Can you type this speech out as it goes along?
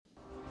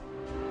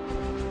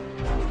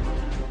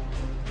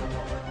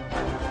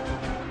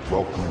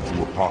Welcome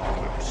to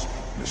Apocalypse,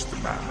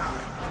 Mr.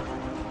 Mannheim.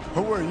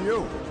 Who are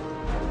you?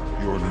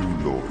 Your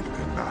new lord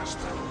and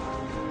master.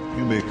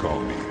 You may call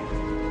me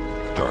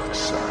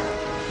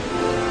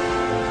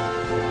Darkseid.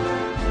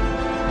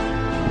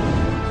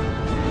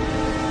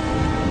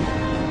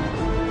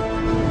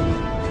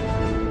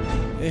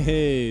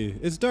 Hey,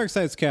 it's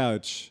Darkseid's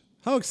Couch.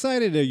 How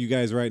excited are you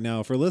guys right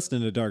now for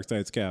listening to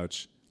Darkseid's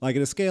Couch? Like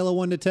at a scale of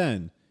 1 to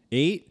 10.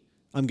 8?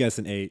 I'm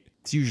guessing 8.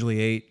 It's usually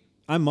 8.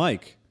 I'm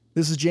Mike.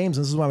 This is James,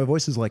 and this is why my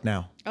voice is like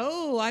now.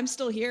 Oh, I'm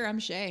still here. I'm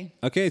Shay.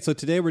 Okay, so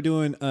today we're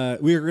doing,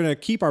 we're going to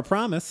keep our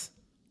promise.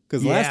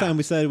 Because last time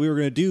we said we were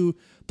going to do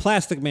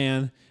Plastic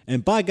Man,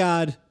 and by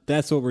God,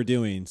 that's what we're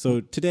doing.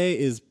 So today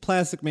is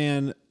Plastic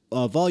Man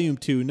Volume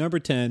 2, Number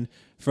 10,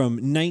 from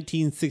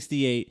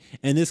 1968.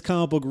 And this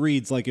comic book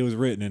reads like it was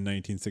written in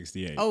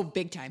 1968. Oh,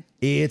 big time.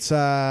 It's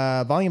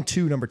Volume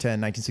 2, Number 10,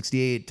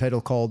 1968,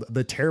 title called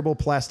The Terrible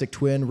Plastic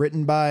Twin,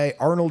 written by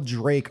Arnold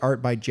Drake,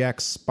 art by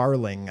Jack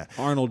Sparling.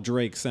 Arnold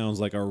Drake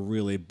sounds like a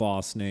really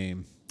boss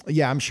name.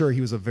 Yeah, I'm sure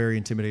he was a very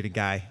intimidating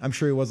guy. I'm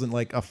sure he wasn't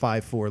like a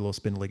 5'4" little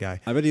spindly guy.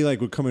 I bet he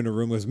would come in a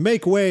room and goes,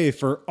 make way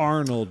for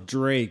Arnold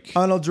Drake.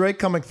 Arnold Drake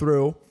coming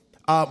through.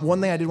 One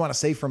thing I did want to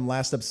say from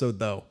last episode,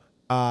 though,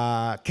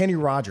 Kenny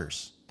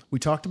Rogers. We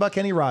talked about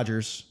Kenny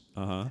Rogers,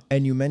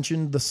 and you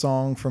mentioned the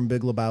song from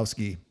Big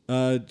Lebowski.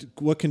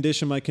 What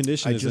condition my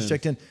condition I is just in?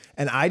 checked in,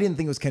 and I didn't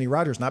think it was Kenny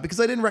Rogers. Not because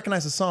I didn't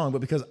recognize the song,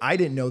 but because I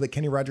didn't know that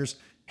Kenny Rogers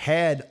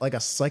had like a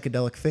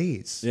psychedelic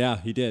phase. Yeah,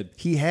 he did.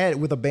 He had it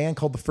with a band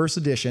called The First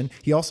Edition.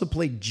 He also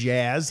played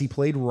jazz. He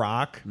played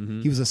rock.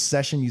 He was a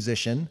session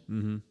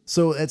musician.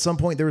 So at some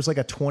point, there was like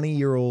a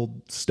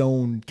 20-year-old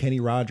stone Kenny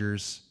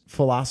Rogers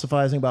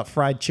philosophizing about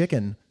fried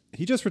chicken.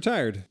 He just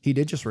retired. He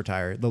did just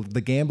retire. The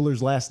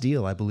Gambler's Last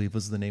Deal, I believe,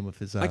 was the name of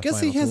his I guess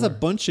he final has a tour.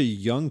 bunch of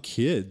young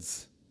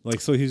kids. Like,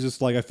 so he's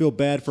just like, I feel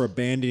bad for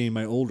abandoning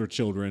my older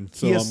children,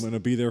 so He has- I'm going to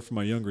be there for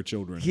my younger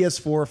children. He has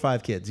 4 or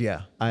 5 kids,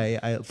 yeah.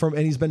 And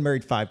he's been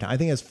married 5 times. I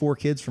think he has 4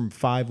 kids from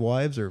 5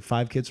 wives or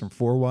 5 kids from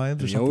 4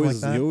 wives or He something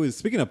always, like that. he always,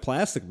 speaking of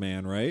Plastic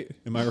Man, right?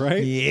 Am I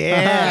right?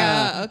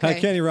 Yeah. Okay.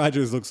 Kenny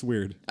Rogers looks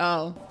weird.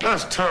 Oh,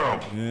 That's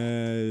terrible.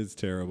 Yeah, it's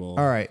terrible.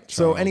 All right.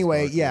 So Charles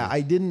anyway, Barkley. yeah,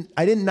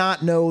 I did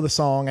not know the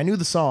song. I knew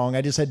the song.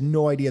 I just had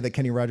no idea that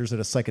Kenny Rogers had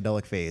a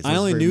psychedelic phase. It I was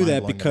only very knew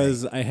that mind-blowing to me.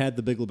 because I had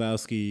the Big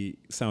Lebowski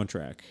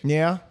soundtrack.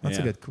 Yeah, that's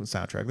a Yeah. good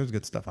soundtrack. There's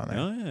good stuff on there.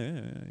 Oh,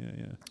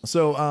 yeah.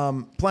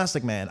 So,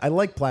 Plastic Man. I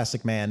like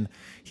Plastic Man.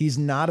 He's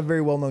not a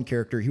very well-known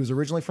character. He was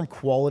originally from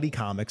Quality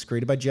Comics,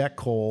 created by Jack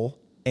Cole,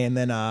 and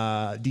then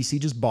DC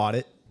just bought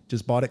it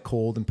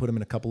cold and put him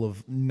in a couple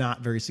of not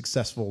very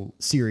successful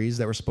series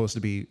that were supposed to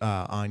be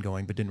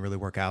ongoing but didn't really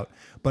work out.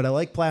 But I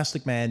like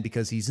Plastic Man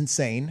because he's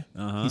insane.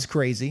 He's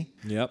crazy.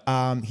 Yep.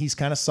 He's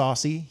kind of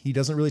saucy. He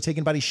doesn't really take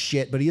anybody's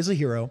shit, but he is a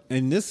hero.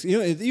 And this,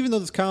 even though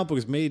this comic book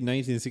was made in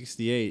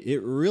 1968, it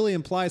really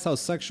implies how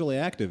sexually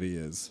active he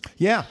is.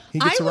 Yeah, he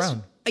gets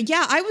around.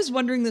 I was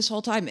wondering this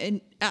whole time, and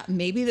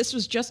maybe this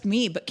was just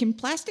me, but can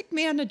Plastic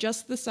Man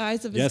adjust the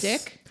size of his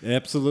dick?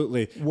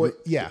 Absolutely. What?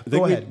 Yeah, I think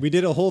go ahead. we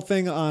did a whole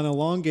thing on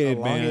Elongated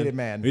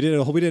Man. We did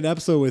an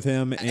episode with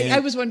him. And I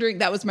was wondering,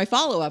 that was my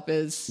follow-up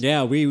is...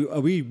 yeah,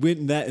 we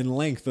went that in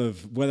length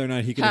of whether or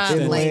not he could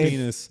extend his length.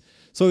 penis.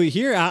 So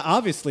here,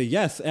 obviously,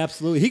 yes,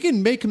 absolutely. He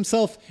can make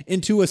himself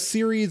into a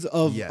series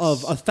of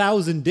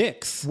 1,000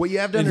 dicks. What you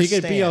have to and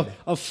understand- he could be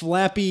a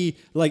flappy,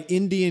 like,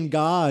 Indian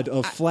god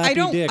of flappy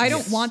dicks. I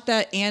don't want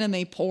that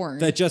anime porn.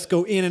 that just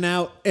go in and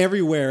out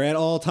everywhere at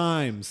all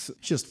times.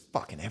 Just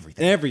fucking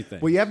everything. Everything.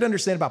 What you have to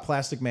understand about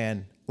Plastic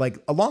Man, like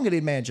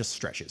Elongated Man just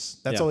stretches.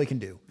 That's Yeah. all he can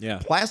do. Yeah.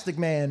 Plastic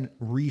Man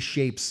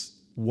reshapes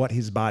what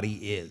his body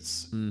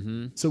is.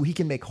 So he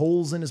can make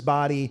holes in his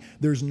body.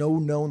 There's no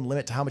known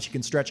limit to how much he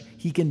can stretch.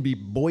 He can be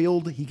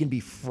boiled. He can be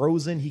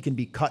frozen. He can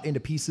be cut into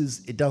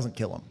pieces. It doesn't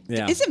kill him.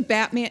 Yeah. Isn't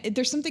Batman...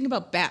 There's something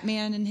about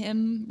Batman and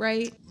him,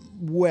 right?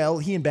 Well,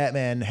 he and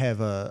Batman have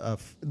a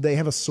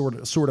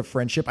sort of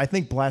friendship. I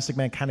think Plastic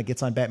Man kind of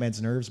gets on Batman's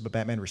nerves, but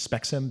Batman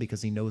respects him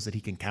because he knows that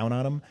he can count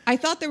on him. I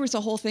thought there was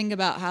a whole thing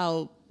about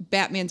how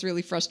Batman's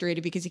really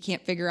frustrated because he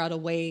can't figure out a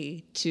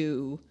way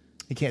to...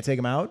 He can't take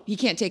him out. He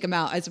can't take him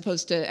out as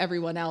opposed to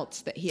everyone else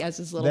that he has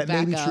his little That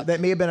may be backup. true. That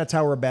may have been a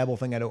Tower of Babel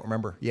thing. I don't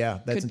remember. Yeah,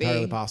 that's Could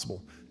entirely be.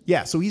 possible.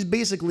 Yeah, so he's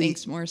basically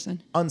Thanks,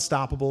 Morrison.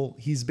 unstoppable.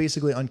 He's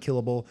basically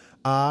unkillable.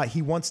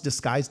 He once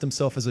disguised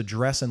himself as a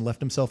dress and left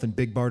himself in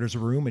Big Barda's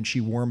room, and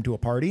she wore him to a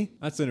party.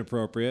 That's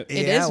inappropriate.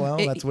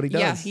 That's what he does.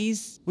 Yeah,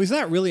 Well, he's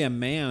not really a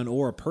man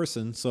or a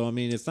person, so I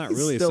mean, it's not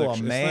really still a It's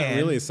not man.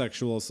 really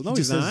sexual. So no, He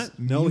he's just not. has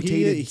No, he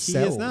mutated is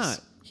cells.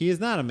 not. He is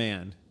not a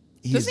man.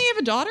 doesn't he have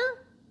a daughter?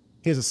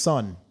 He has a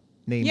son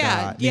named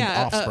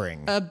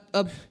Offspring.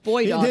 A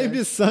boy He daughter. named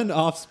his son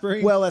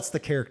Offspring. Well, that's the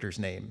character's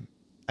name.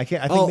 I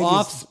think maybe it's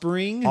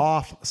Offspring.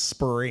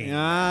 Offspring.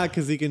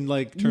 Because he can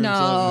like turn no.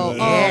 himself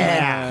into Oh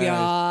Yeah. my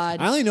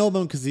God. I only know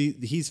him because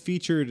he's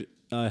featured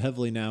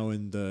heavily now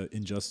in the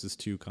Injustice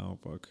 2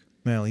 comic book.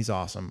 Well, he's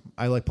awesome.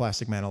 I like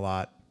Plastic Man a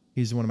lot.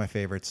 He's one of my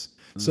favorites.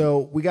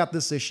 So we got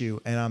this issue,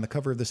 and on the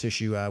cover of this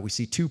issue, we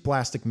see two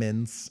plastic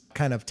men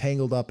kind of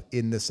tangled up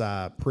in this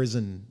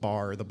prison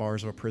bar, the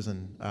bars of a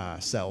prison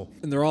cell.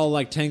 And they're all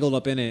like tangled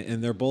up in it,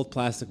 and they're both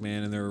Plastic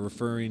Man, and they're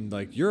referring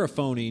like, "You're a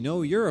phoney.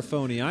 No, you're a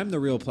phony. I'm the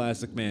real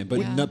Plastic Man."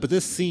 But but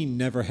this scene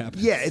never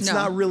happened. Yeah, it's No,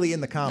 not really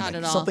in the comic. not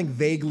at all. Something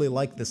vaguely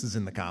like this is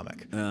in the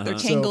comic. They're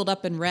tangled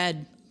up in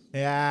red.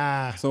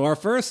 Yeah. So our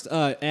first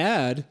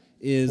ad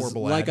is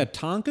Horrible like ad. a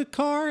Tonka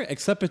car,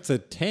 except it's a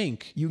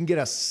tank, You can get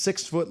a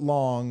 6-foot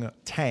long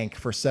tank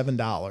for $7.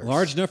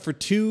 large enough for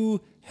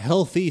two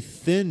healthy,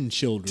 thin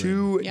children.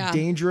 Two Yeah.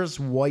 dangerous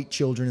white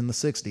children in the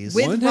 60s.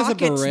 With One has a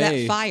rockets that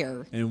beret,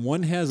 fire. and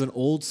one has an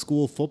old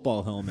school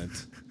football helmet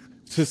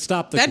to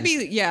stop the. That'd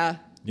be,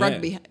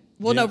 rugby.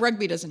 Well, Yeah. no,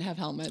 rugby doesn't have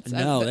helmets.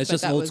 no, But that's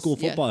just that an old was- school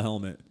yeah. football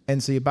helmet.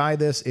 And so you buy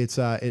this. It's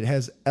it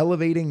has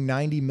elevating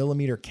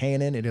 90mm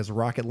cannon. It has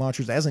rocket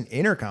launchers. It has an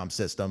intercom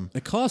system,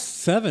 It costs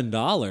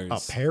 $7.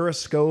 a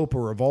periscope, a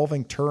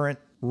revolving turret,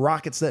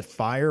 rockets that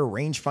fire,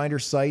 rangefinder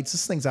sights.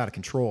 This thing's out of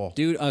control.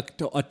 Dude, a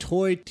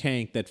toy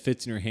tank that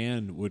fits in your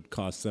hand would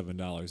cost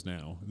 $7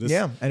 now. This,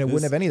 Yeah, and it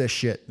wouldn't have any of this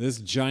shit. This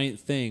giant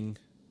thing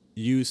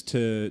used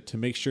to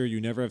make sure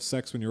you never have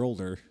sex when you're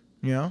older.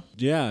 You know?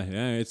 Yeah,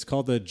 it's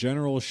called the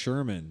General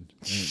Sherman,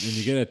 and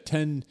you get a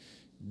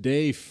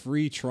 10-day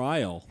free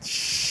trial.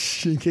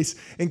 In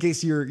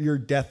case your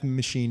death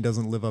machine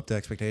doesn't live up to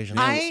expectations.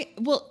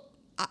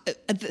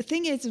 The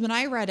thing is, when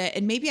I read it,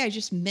 and maybe I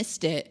just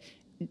missed it,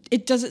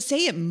 does it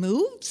say it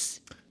moves?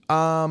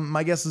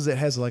 My guess is it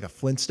has like a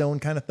Flintstone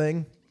kind of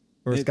thing,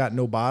 or it's got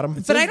no bottom.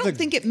 But I says don't the-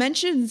 think it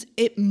mentions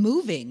it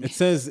moving. It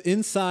says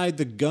inside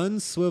the gun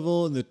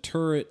swivel and the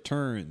turret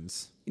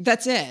turns.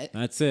 That's it.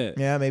 That's it.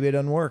 Yeah, maybe it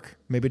doesn't work.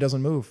 Maybe it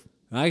doesn't move.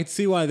 I can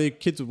see why the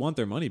kids would want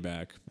their money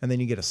back. And then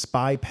you get a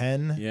spy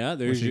pen. Yeah, which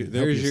there's your will help you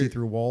there's your see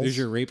through walls. There's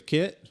your rape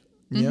kit.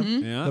 Yep.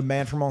 Yeah. The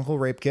Man from U.N.C.L.E.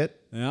 rape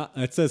kit. Yeah,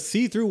 it says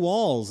see through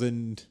walls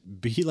and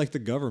be like the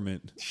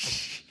government.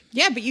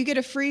 Yeah, but you get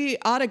a free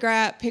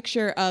autograph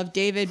picture of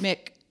David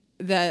Mick.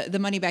 The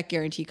money back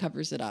guarantee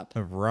covers it up.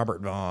 Of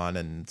Robert Vaughn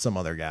and some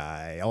other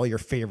guy. All your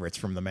favorites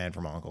from The Man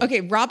from U.N.C.L.E.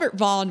 Okay, Robert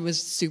Vaughn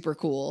was super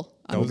cool.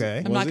 Okay.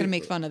 I'm not Was going to he-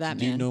 make fun of that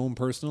Do man. you know him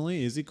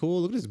personally? Is he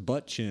cool? Look at his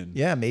butt chin.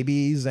 Yeah,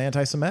 maybe he's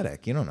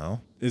anti-Semitic. You don't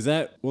know. Is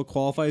that what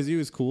qualifies you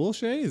as cool,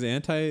 Shay? Is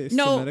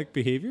anti-Semitic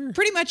behavior?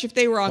 Pretty much if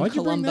they were on Why'd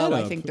you bring Columbo, that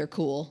I up? think they're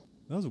cool.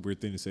 That was a weird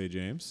thing to say,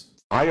 James.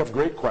 I have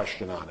great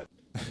question on it.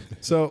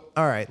 So,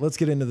 all right, let's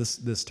get into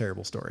this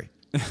terrible story.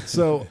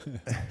 So,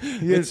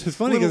 It's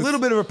funny with a 'cause- little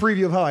bit of a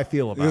preview of how I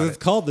feel about Because it. it's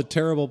called the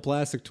Terrible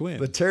Plastic Twin.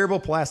 The terrible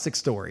plastic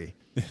story.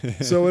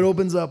 So it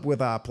opens up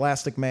with a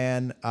Plastic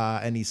Man,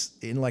 and he's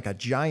in like a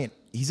giant.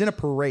 He's in a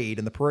parade,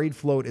 and the parade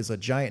float is a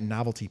giant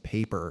novelty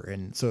paper,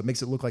 and so it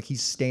makes it look like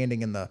he's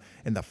standing in the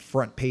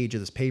front page of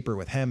this paper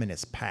with him and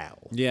his pal,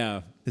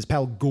 yeah. his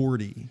pal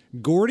Gordy,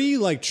 Gordy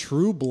like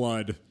True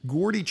Blood.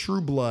 Gordy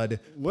Trueblood.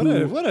 What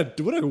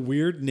a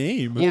weird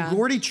name. Yeah.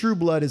 Gordy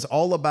Trueblood is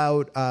all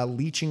about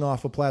leeching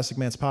off of Plastic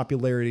Man's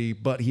popularity,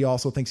 but he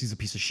also thinks he's a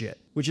piece of shit,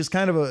 which is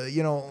kind of a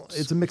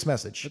it's a mixed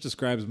message. That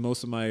describes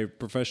most of my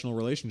professional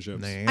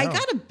relationships. There you I go.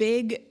 got a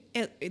big,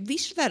 at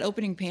least for that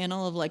opening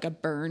panel, of like a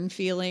burn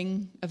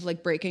feeling of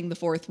like breaking the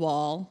fourth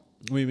wall.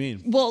 What do you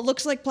mean? Well, it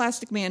looks like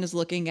Plastic Man is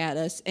looking at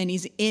us, and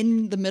he's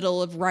in the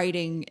middle of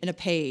writing in a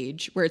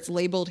page where it's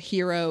labeled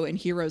Hero and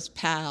Hero's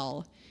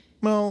Pal.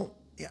 Well,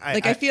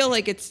 I feel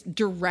like it's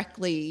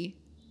directly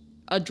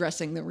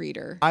addressing the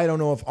reader. I don't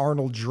know if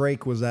Arnold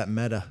Drake was that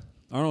meta.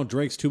 Arnold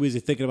Drake's too busy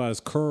thinking about his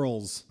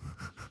curls.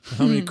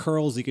 How many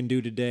curls he can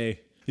do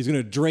today. He's going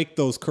to Drake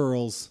those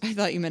curls. I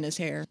thought you meant his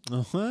hair.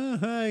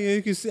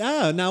 You can see,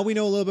 now we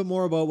know a little bit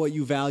more about what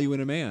you value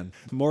in a man.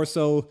 More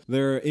so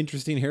their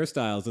interesting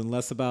hairstyles and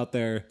less about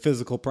their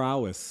physical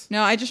prowess.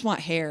 No, I just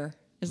want hair.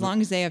 As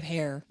long as they have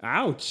hair.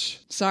 Ouch.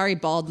 Sorry,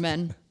 bald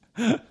men.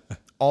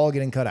 All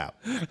getting cut out.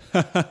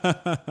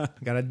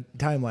 Got a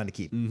timeline to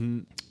keep.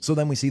 Mm-hmm. So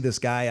then we see this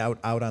guy out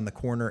on the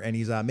corner, and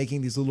he's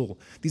making these little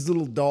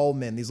doll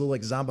men, these little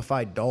like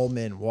zombified doll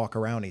men walk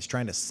around. He's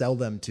trying to sell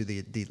them to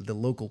the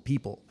local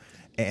people.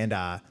 And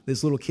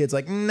this little kid's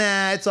like,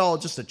 nah, it's all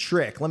just a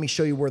trick. Let me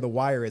show you where the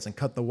wire is, and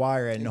cut the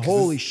wire. And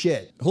holy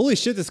shit, Holy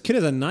shit, this kid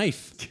has a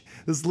knife.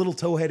 this little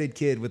toe-headed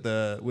kid with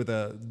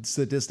a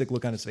sadistic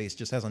look on his face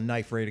just has a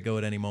knife ready to go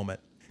at any moment.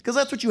 Because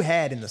that's what you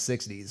had in the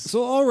 60s.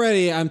 So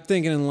already I'm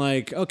thinking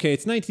like, okay,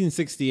 it's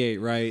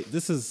 1968, right?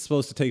 This is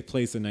supposed to take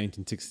place in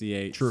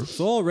 1968. True.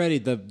 So already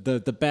the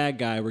bad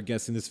guy, we're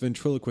guessing, this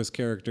ventriloquist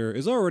character,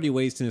 is already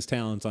wasting his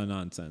talents on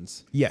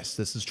nonsense. Yes,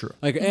 this is true.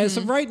 Like as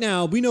of right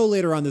now, we know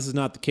later on this is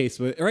not the case,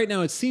 but right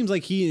now it seems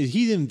like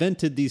he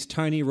invented these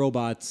tiny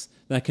robots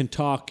that can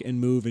talk and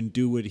move and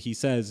do what he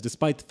says,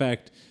 despite the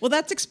fact. Well,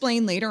 that's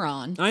explained later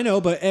on. I know,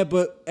 but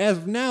as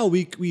of now,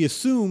 we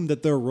assume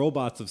that they're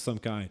robots of some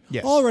kind.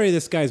 Yes. Already,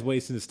 this guy's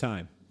wasting his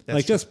time. That's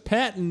like true. just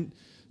patent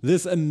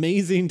this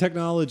amazing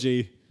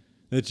technology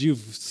that you've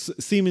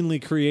seemingly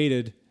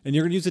created, and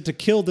you're going to use it to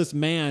kill this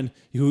man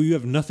who you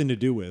have nothing to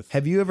do with.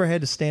 Have you ever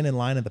had to stand in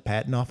line at the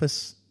patent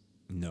office?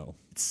 No.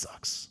 It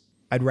sucks.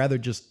 I'd rather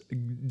just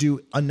do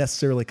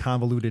unnecessarily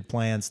convoluted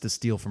plans to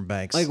steal from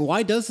banks. Like,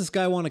 why does this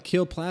guy want to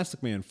kill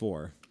Plastic Man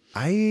for?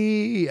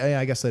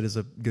 I guess that is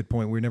a good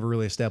point. We never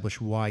really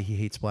established why he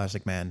hates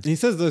Plastic Man. And he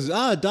says there's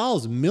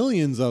dolls,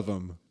 millions of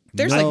them.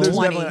 There's No. like There's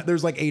 20.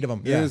 there's like 8 of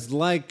them. Yeah. There's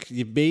like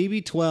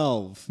maybe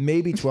 12.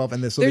 Maybe 12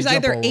 and this. So There's they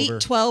jump either all 8, over.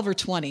 12, or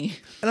 20.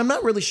 And I'm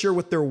not really sure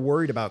what they're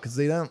worried about because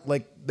they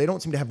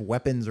don't seem to have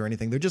weapons or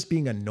anything. They're just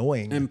being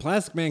annoying. And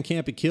Plastic Man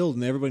can't be killed,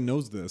 and everybody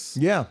knows this.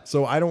 yeah.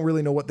 So I don't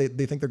really know what they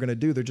think they're going to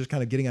do. They're just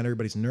kind of getting on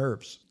everybody's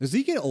nerves. Does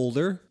he get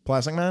older?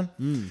 Plastic Man?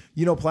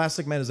 You know,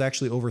 Plastic Man is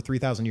actually over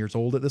 3,000 years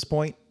old at this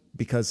point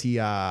because he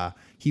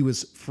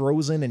was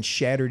frozen and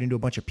shattered into a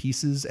bunch of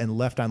pieces and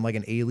left on like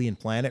an alien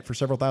planet for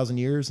several thousand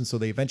years. And so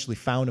they eventually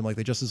found him, like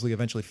the Justice League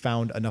eventually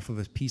found enough of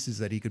his pieces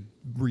that he could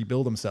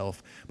rebuild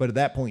himself. But at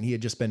that point, he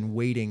had just been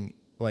waiting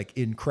like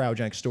in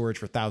cryogenic storage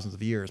for thousands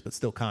of years, but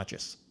still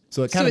conscious.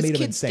 So it kind of his made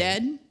him kid's insane.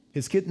 dead?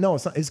 His kid? No,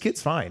 it's not. His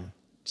kid's fine.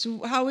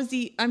 So how is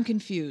he? I'm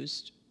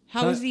confused.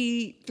 How is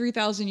he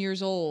 3,000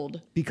 years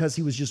old? Because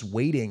he was just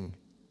waiting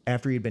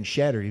after he had been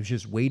shattered. He was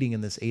just waiting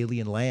in this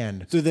alien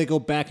land. Do they go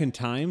back in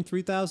time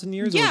 3,000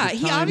 years? Yeah, or is it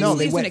he time- obviously- No,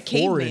 they He's went in a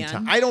forward in caveman.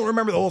 time. I don't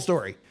remember the whole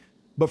story,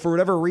 but for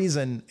whatever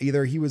reason,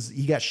 either he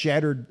got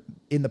shattered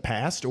in the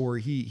past, or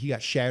he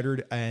got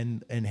shattered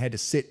and had to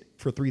sit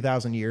for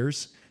 3,000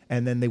 years,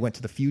 and then they went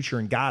to the future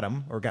and got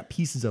him, or got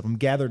pieces of him,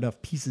 gathered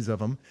enough pieces of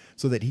him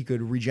so that he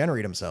could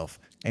regenerate himself.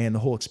 And the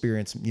whole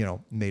experience,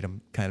 made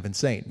him kind of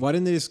insane. Why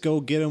didn't they just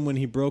go get him when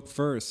he broke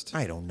first?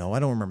 I don't know. I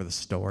don't remember the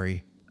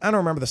story.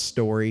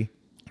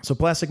 So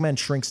Plastic Man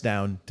shrinks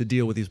down to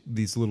deal with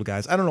these little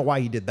guys. I don't know why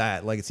he did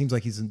that. Like, it seems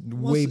like he's in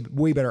way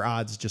better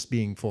odds just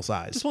being full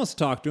size. Just wants to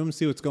talk to him,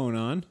 see what's going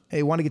on.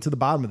 Hey, want to get to the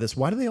bottom of this.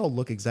 Why do they all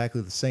look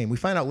exactly the same? We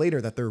find out later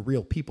that they're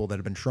real people that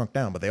have been shrunk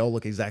down, but they all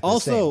look exactly the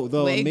Also, same.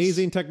 the Wigs.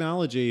 amazing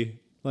technology,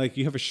 like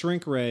you have a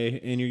shrink ray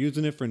and you're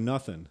using it for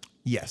nothing.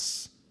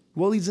 Yes.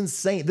 Well, he's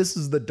insane. This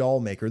is the doll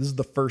maker. This is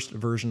the first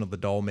version of the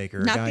doll maker.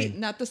 Not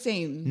the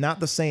same.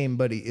 Not the same,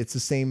 but it's the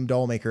same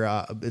doll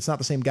maker. It's not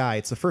the same guy.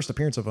 It's the first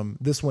appearance of him.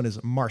 This one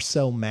is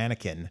Marcel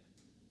Mannequin.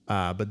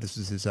 But this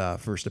is his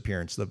first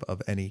appearance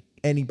of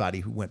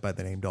anybody who went by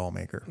the name Doll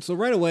Maker. So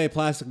right away,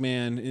 Plastic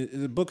Man,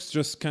 the book's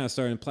just kind of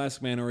starting.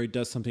 Plastic Man already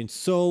does something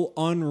so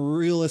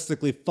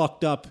unrealistically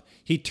fucked up.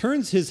 He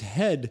turns his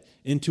head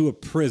into a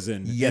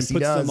prison Yes, and he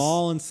puts does. them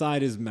all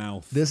inside his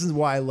mouth. This is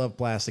why I love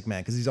Plastic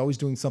Man, because he's always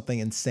doing something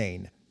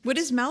insane. Would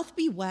his mouth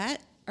be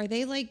wet? Are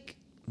they like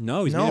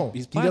No, he's No,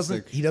 he's he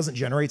plastic. doesn't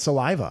generate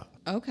saliva.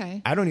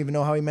 okay? I don't even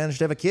know how he managed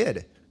to have a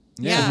kid.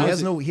 Yeah.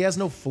 He has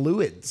no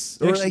fluids.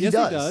 Or Actually, he yes,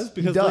 does. he does.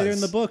 Because He does. later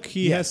in the book,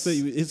 Yes.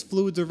 his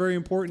fluids are very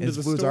important His to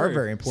the fluids story. are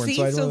very important.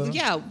 See, I don't know.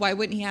 yeah, why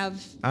wouldn't he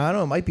have? I don't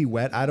know. It might be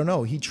wet. I don't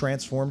know. He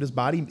transformed his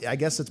body. I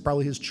guess it's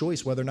probably his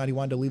choice whether or not he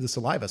wanted to leave the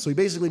saliva. So he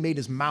basically made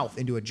his mouth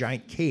into a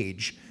giant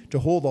cage to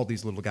hold all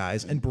these little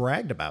guys and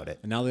bragged about it.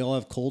 And now they all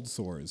have cold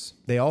sores.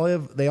 They all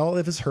have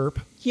his herp.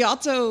 He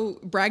also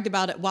bragged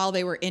about it while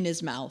they were in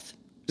his mouth.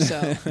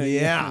 So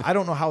Yeah, I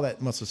don't know how that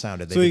must have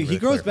sounded. They So didn't he really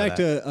grows clarify back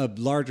that. to a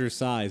larger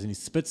size and he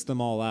spits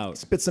them all out.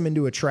 Spits them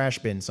into a trash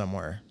bin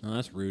somewhere. Oh,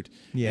 that's rude.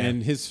 Yeah.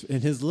 And his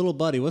little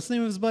buddy, what's the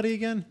name of his buddy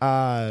again?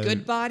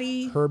 good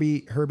body.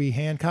 Herbie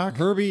Hancock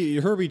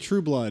Herbie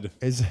Trueblood.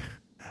 is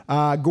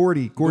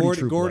Gordy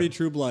Trueblood. Gordy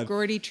Trueblood.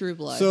 Gordy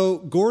Trueblood. So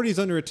Gordy's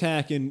under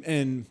attack,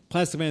 and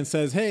Plastic Man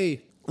says,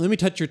 "Hey, let me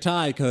touch your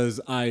tie because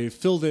I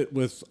filled it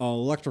with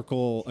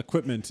electrical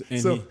equipment."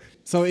 And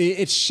So-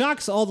 it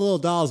shocks all the little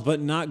dolls,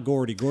 but not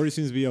Gordy. Gordy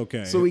seems to be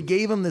okay. So he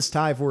gave him this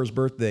tie for his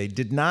birthday.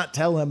 Did not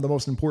tell him the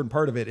most important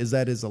part of it is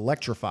that it's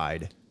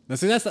electrified. Now,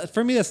 see,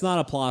 for me, that's not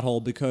a plot hole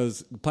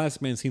because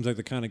Plastic Man seems like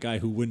the kind of guy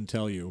who wouldn't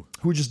tell you.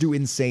 Who just do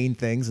insane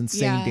things,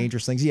 Yeah.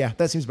 dangerous things. Yeah,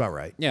 that seems about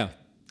right. Yeah.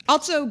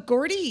 Also,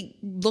 Gordy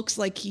looks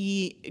like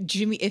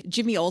if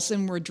Jimmy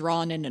Olsen were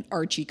drawn in an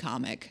Archie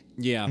comic.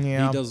 Yeah,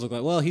 Yeah. he does look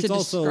like. Well, he's To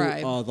also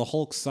describe. the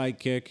Hulk's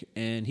sidekick,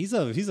 and he's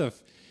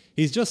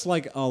just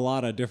like a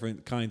lot of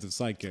different kinds of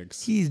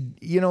sidekicks. He's,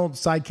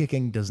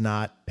 sidekicking does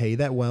not pay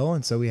that well,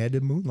 and so he had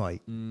to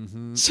moonlight.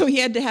 So he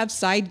had to have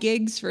side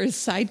gigs for his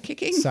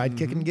sidekicking.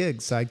 Sidekicking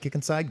gigs,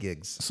 sidekicking side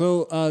gigs.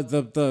 So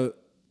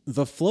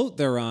the float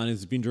they're on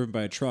is being driven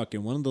by a truck,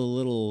 and one of the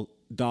little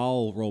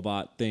doll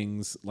robot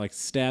things like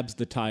stabs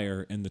the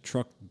tire, and the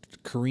truck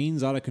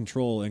careens out of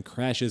control and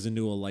crashes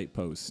into a light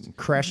post.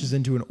 Crashes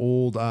into an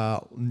old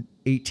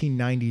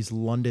 1890s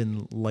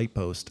London light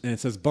post. And it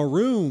says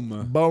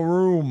Baroom.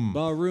 Baroom.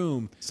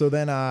 Baroom. So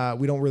then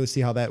we don't really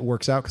see how that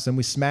works out because then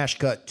we smash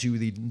cut to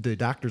the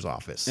doctor's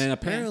office. And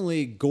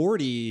apparently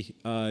Gordy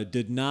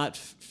did not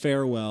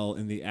fare well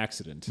in the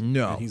accident.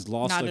 No. And he's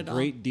lost Not a at all.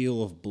 great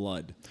deal of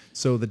blood.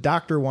 So the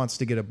doctor wants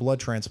to get a blood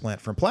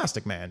transplant from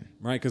Plastic Man.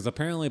 Right, because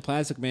apparently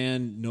Plastic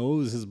Man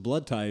knows his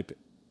blood type,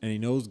 and he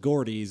knows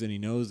Gordy's, and he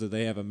knows that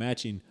they have a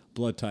matching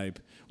blood type,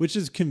 which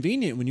is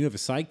convenient when you have a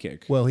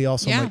sidekick. Well, he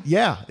also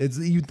Yeah.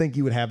 you'd think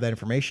you would have that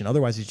information.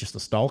 Otherwise, he's just a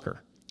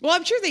stalker. Well,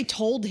 I'm sure they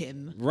told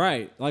him.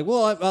 Right. Like,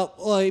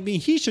 I mean,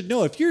 he should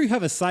know if you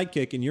have a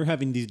sidekick and you're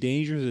having these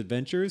dangerous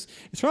adventures,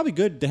 it's probably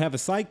good to have a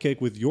sidekick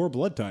with your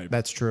blood type.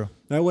 That's true.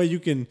 That way you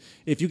can,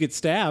 if you get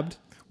stabbed.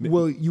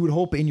 Well, you would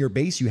hope in your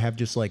base you have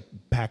just like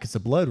packets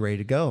of blood ready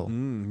to go.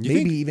 Maybe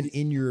think- even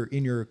in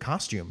your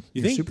costume,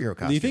 You your think, superhero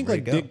costume. do you think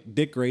ready like to go.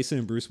 Dick Grayson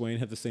and Bruce Wayne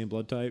have the same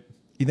blood type?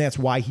 You think that's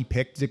why he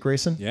picked Dick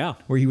Grayson? Yeah.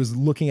 Where he was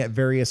looking at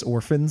various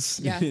orphans.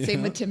 Yeah,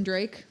 same with Tim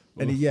Drake.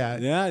 And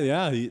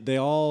They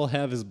all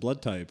have his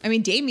blood type. I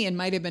mean, Damien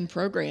might have been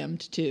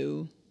programmed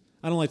to.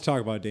 I don't like to talk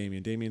about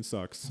Damien. Damien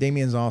sucks.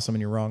 Damien's awesome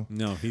and you're wrong.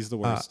 No, he's the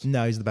worst.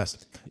 No, he's the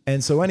best.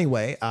 And so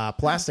anyway,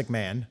 Plastic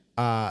Man.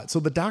 So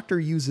the doctor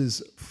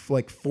uses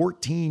like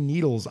 14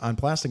 needles on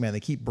Plastic Man. They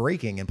keep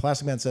breaking, and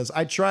Plastic Man says,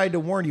 "I tried to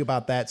warn you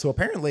about that." So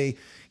apparently,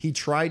 he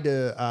tried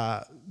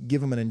to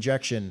give him an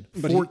injection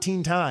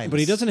 14 times, But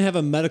he doesn't have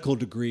a medical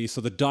degree, so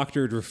the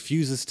doctor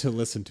refuses to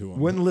listen to him.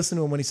 Wouldn't listen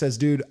to him when he says,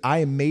 "Dude, I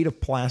am made of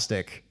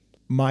plastic.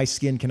 My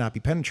skin cannot be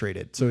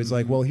penetrated." So he's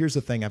like, "Well, here's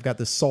the thing. I've got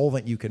this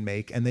solvent you can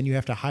make, and then you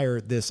have to hire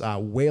this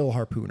whale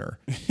harpooner,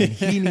 and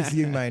he needs to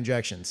give me my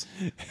injections."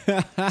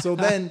 So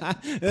then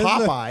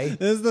Popeye,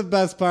 This is the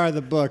best part of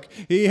the book.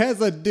 He has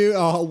a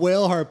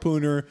whale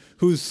harpooner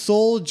whose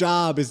sole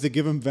job is to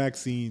give him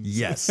vaccines.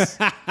 yes.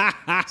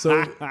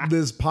 So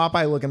this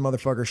Popeye-looking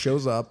motherfucker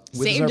shows up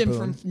with his Saved him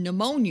harpoon. from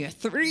pneumonia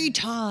 3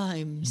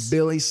 times.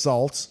 Billy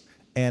Salts,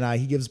 and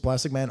he gives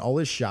Plastic Man all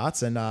his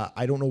shots. And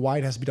I don't know why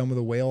it has to be done with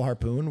a whale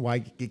harpoon.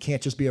 Why it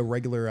can't just be a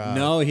regular?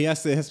 No, it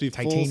has to be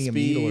full Titanium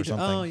speed. needle or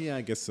something. Oh yeah,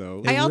 I guess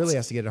so. It I also- really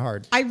has to get it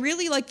hard. I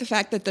really like the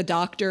fact that the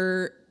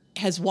doctor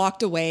has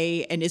walked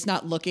away and is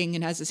not looking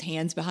and has his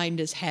hands behind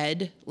his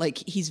head. Like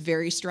he's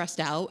very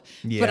stressed out.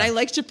 Yeah. But I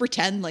like to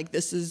pretend like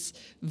this is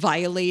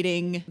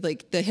violating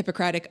like the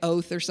Hippocratic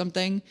Oath or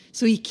something.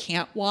 So he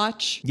can't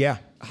watch. Yeah,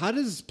 How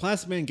does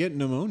Plastic Man get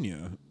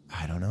pneumonia?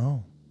 I don't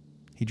know.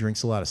 He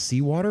drinks a lot of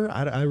seawater.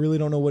 I really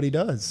don't know what he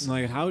does.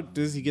 Like, how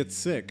does he get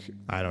sick?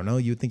 I don't know.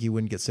 You'd think he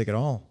wouldn't get sick at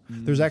all.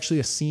 There's actually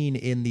a scene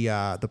in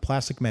the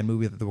Plastic Man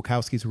movie that the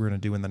Wachowskis were going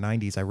to do in the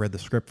 90s. I read the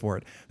script for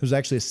it. There's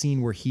actually a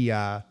scene where he,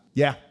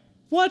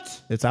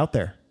 What? it's out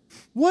there.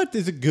 What?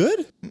 Is it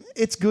good?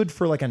 It's good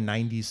for like a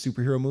 90s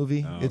superhero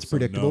movie. It's so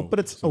predictable, no. but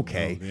it's So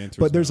okay. no. The answer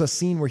But is there's no. a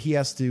scene where he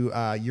has to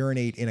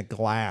urinate in a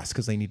glass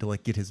because they need to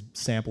like get his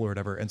sample or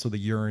whatever. And so the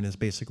urine is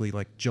basically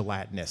like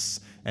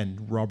gelatinous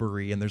and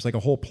rubbery. And there's like a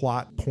whole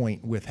plot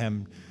point with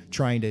him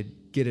trying to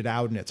get it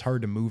out, and it's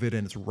hard to move it,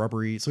 and it's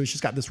rubbery. So he's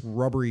just got this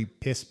rubbery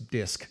piss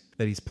disc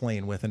that he's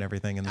playing with and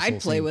everything. And this I'd whole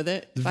play scene. with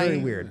it. It's if very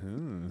I-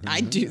 weird.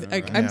 I'd do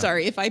that. I'm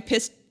sorry. If I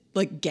pissed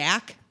like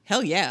gack,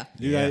 hell yeah.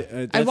 Dude, I'd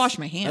that's- wash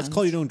my hands. That's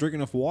called you don't drink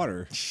enough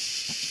water.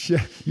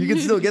 You can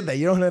still get that.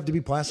 You don't have to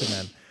be Plastic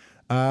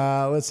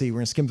Man. Let's see. We're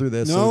gonna skim through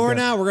this. No, So we've we're got-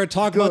 not. We're going to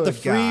talk about the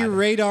Good free God.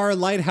 radar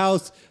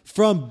lighthouse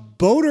from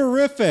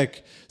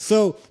Boaterific.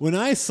 So when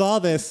I saw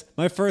this,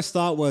 my first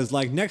thought was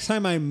like, next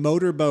time I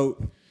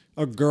motorboat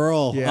a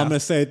girl, Yeah. I'm going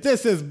to say,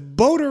 this is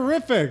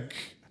Boaterific.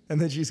 And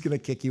then she's gonna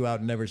kick you out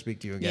and never speak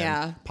to you again.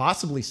 Yeah.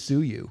 Possibly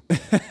sue you.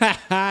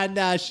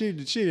 Nah, she'd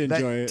enjoy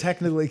That it.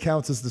 technically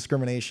counts as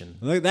discrimination.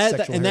 Like that,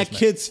 Sexual and that harassment.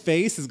 kid's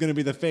face is going to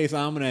be the face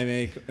I'm going to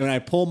make when I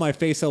pull my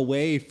face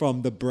away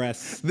from the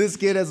breasts. This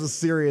kid has a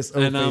serious O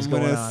And face I'm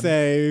going going to on.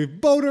 say,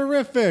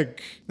 Boaterific.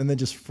 And then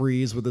just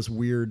freeze with this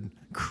weird,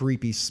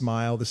 creepy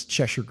smile, this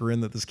Cheshire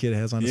grin that this kid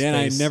has on his Yeah, and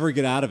I face. never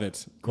get out of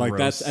it. Like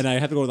Gross. and I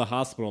have to go to the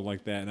hospital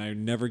like that,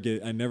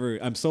 and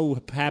I'm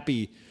so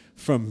happy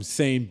from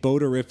saying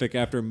boaterific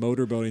after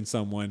motorboating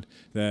someone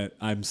that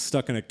I'm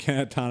stuck in a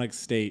catatonic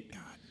state,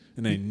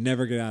 and I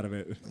never get out of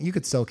it. You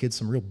could sell kids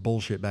some real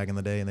bullshit back in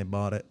the day, and they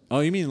bought it. Oh,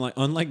 you mean like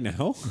unlike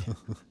now?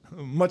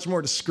 Much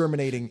more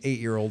discriminating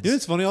 8-year-olds. You know,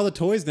 it's funny. All the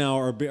toys now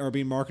are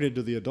being marketed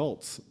to the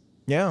adults.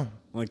 Yeah.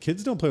 Like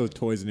kids don't play with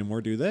toys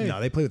anymore, do they?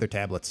 No, they play with their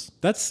tablets.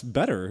 That's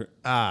better.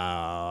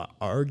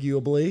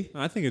 Arguably.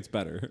 I think it's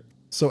better.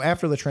 So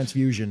after the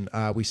transfusion,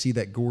 we see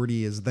that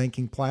Gordy is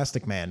thanking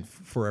Plastic Man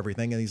for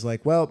everything. And he's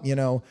like, well, you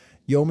know,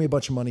 you owe me a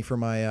bunch of money for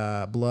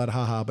my blood,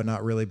 haha, but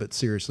not really, but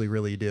seriously,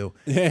 really you do.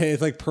 Yeah,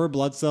 it's like per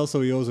blood cell,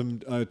 so he owes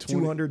him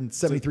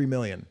 273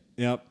 million.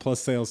 Yeah, plus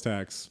sales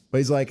tax. But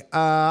he's like,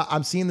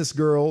 I'm seeing this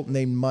girl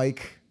named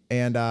Mike,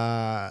 and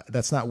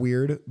that's not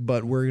weird,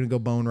 but we're going to go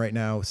bone right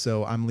now,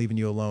 so I'm leaving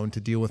you alone to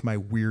deal with my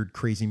weird,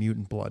 crazy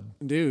mutant blood.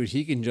 Dude,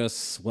 he can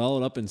just swell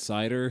it up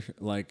inside her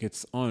like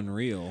it's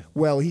unreal.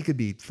 Well, he could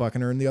be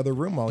fucking her in the other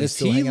room while he's Does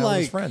still he hanging out with like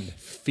his friend.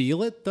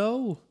 feel it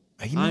though?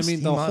 He must- I mean,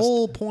 he the must.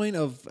 whole point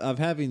of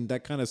having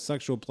that kind of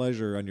sexual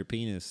pleasure on your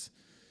penis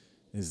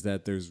is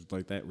that there's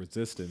like that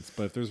resistance.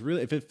 But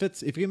if it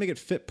fits, if you can make it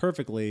fit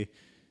perfectly,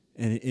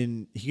 and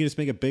he can just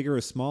make it bigger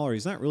or smaller,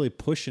 he's not really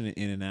pushing it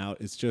in and out.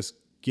 It's just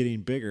getting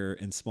bigger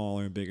and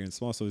smaller and bigger and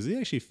smaller. So is he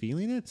actually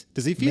feeling it?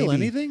 Does he feel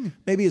Maybe- anything?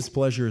 Maybe his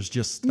pleasure is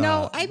just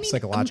No, I mean,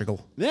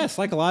 psychological. Yeah,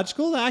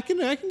 psychological. I can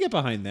get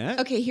behind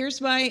that. Okay,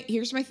 here's my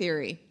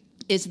theory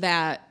is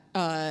that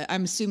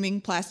I'm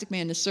assuming Plastic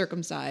Man is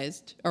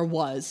circumcised or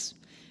was,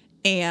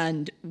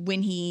 and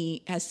when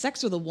he has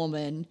sex with a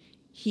woman,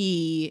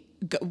 he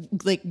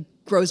like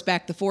grows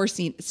back the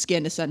foreskin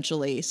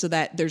essentially, so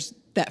that there's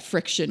that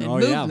friction and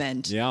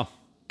movement. Yeah.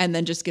 And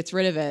then just gets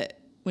rid of it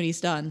when he's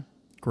done.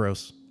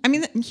 Gross. I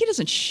mean, he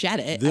doesn't shed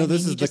it.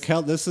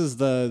 This is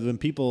the when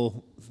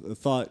people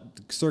thought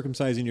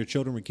circumcising your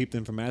children would keep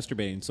them from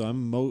masturbating. So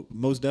I'm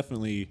most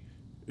definitely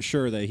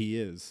sure that he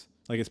is.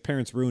 Like his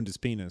parents ruined his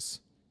penis.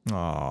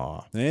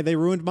 Aw. Hey, they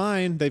ruined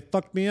mine. They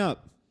fucked me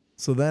up.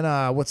 So then,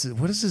 what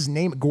is his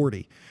name?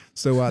 Gordy.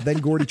 So then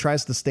Gordy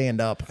tries to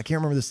stand up. I can't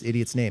remember this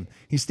idiot's name.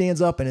 He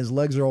stands up and his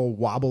legs are all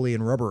wobbly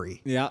and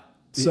rubbery. Yeah.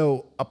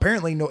 So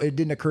apparently, no, it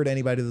didn't occur to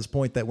anybody to this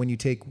point that when you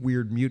take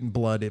weird mutant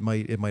blood, it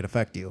might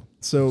affect you.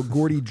 So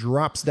Gordy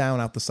drops down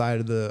out the side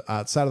of the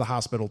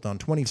hospital, down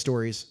 20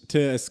 stories To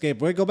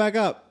escape. Wait, go back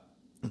up.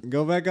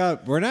 Go back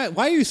up. We're not.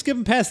 Why are you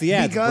skipping past the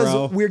ads, because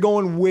bro? we're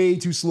going way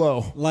too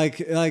slow. Like,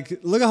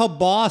 look at how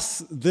boss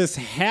this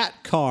hat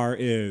car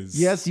is.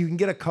 Yes, you can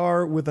get a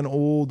car with an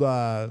old,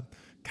 God,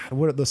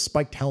 what are the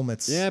spiked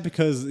helmets? Yeah,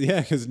 because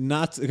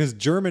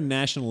German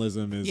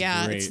nationalism is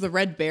great. It's the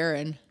Red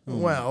Baron.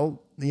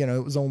 Well,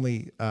 it was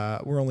only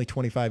we're only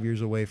 25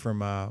 years away from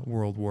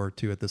World War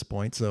II at this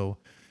point, so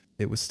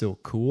it was still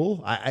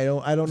cool. I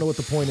don't know what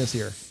the point is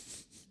here.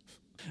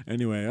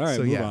 Anyway, all right,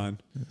 So move yeah, on.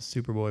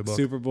 Superboy book.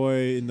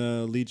 Superboy in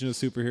the Legion of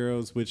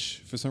Superheroes,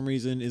 which for some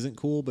reason isn't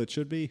cool, but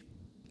should be.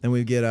 Then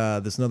we get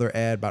this another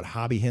ad about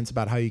hobby hints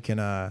about how you can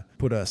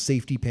put a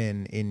safety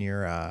pin in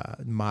your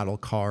model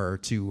car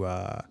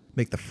to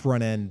make the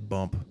front end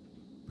bump.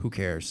 Who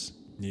cares?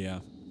 Yeah.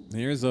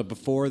 Here's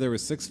before there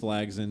was Six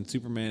Flags and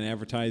Superman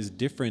advertised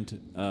different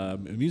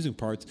amusing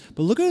parts.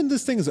 But look at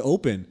this thing is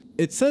open.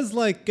 It says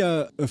like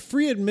a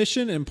free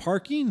admission and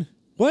parking.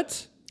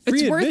 What?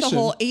 Free It's worth admission?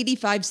 a whole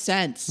 85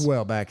 cents.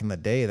 Well, back in the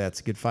day, that's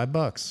a good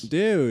 $5.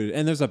 Dude,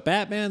 and there's a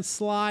Batman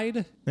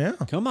slide. Yeah.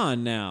 Come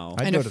on now.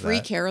 I'd And go a to free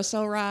that.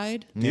 carousel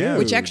ride, Yeah.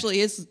 which actually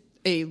is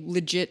a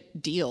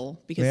legit deal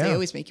because they Yeah.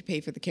 always make you pay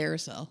for the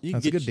carousel. You can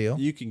That's a get- good deal.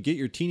 You can get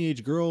your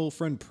teenage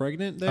girlfriend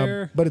pregnant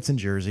there. But it's in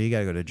Jersey. You got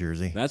to go to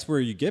Jersey. That's where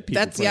you get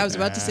people. I was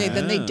about to say,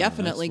 then they Yeah,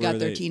 definitely that's where got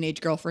their they-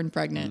 teenage girlfriend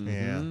pregnant.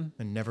 Yeah.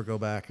 And never go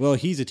back. Well,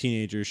 he's a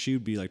teenager. She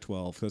would be like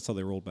 12. That's how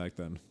they rolled back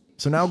then.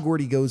 So now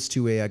Gordy goes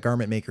to a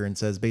garment maker and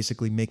says,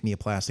 basically, make me a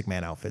Plastic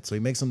Man outfit. So he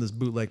makes him this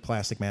bootleg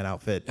Plastic Man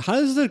outfit. How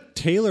does the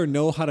tailor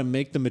know how to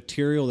make the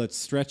material that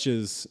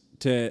stretches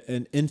to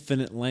an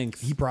infinite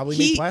length? He probably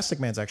made Plastic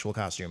Man's actual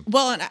costume.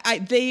 Well,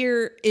 and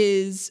there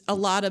is a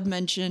lot of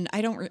mention.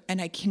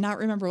 I cannot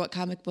remember what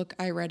comic book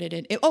I read it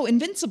in.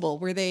 Invincible,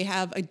 where they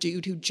have a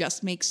dude who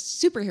just makes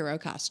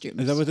superhero costumes.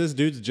 Is that what this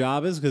dude's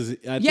job is? Because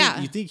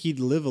you think he'd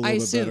live a little I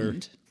bit assumed.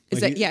 better.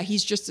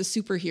 He's just a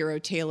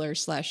superhero tailor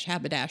 /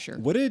 haberdasher.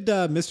 What did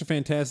Mr.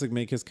 Fantastic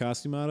make his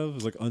costume out of? It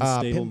was like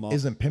unstable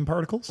Isn't Pym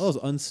particles? Oh, it was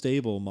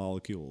unstable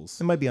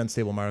molecules. It might be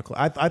unstable particle.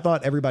 I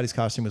thought everybody's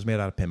costume was made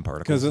out of Pym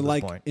particles. Because at this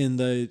like point. in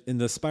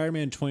the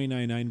Spider-Man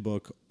 2099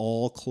 book,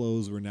 all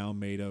clothes were now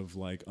made of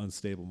like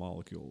unstable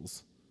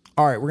molecules.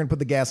 All right, we're gonna put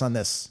the gas on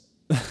this.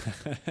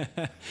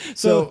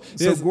 So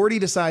So Gordy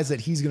decides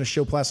that he's going to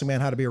show Plastic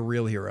Man how to be a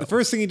real hero. the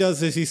first thing he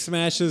does is he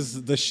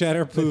smashes the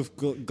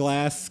shatterproof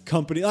glass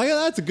company. Like,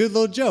 that's a good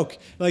little joke.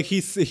 Like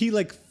he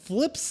like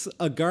flips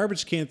a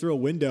garbage can through a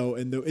window,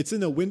 and it's in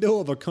the window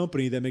of a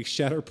company that makes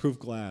shatterproof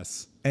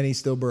glass, And he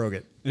still broke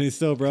it. and he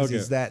still broke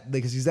it.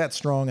 Because he's that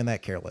strong and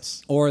that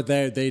careless. Or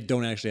they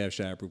don't actually have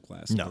shatterproof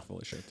glass. So No. they're full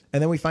of shit.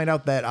 And then we find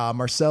out that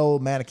Marcel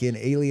Mannequin,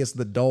 alias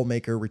the doll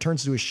maker,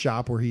 returns to his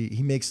shop where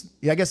he makes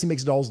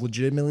dolls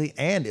legitimately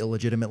and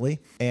illegitimately.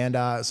 And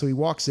so he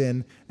walks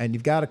in, and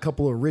you've got a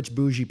couple of rich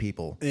bougie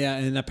people. Yeah,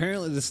 and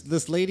apparently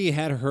this lady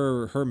had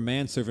her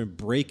manservant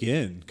break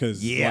in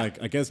because I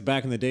guess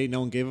back in the day no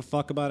one gave a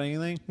fuck about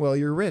anything. Well,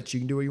 you're rich. You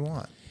can do what you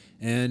want.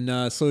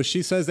 And so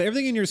she says that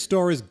everything in your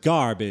store is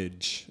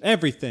garbage,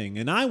 everything,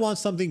 and I want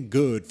something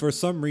good for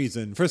some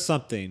reason, for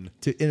something.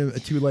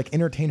 To like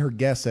entertain her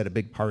guests at a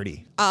big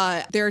party.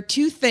 There are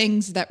two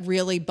things that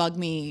really bug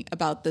me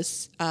about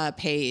this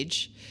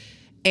page,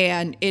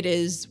 and it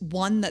is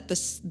one that the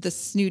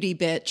snooty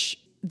bitch,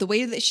 the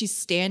way that she's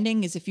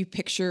standing is if you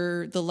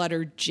picture the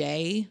letter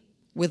J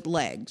with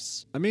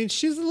legs. I mean,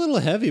 she's a little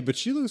heavy, but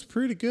she looks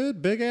pretty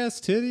good, big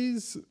ass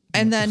titties.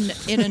 And then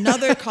in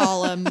another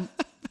column,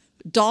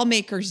 doll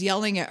maker's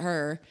yelling at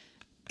her,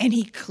 and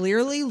he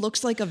clearly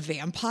looks like a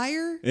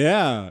vampire,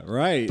 Yeah,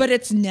 right. but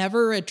it's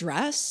never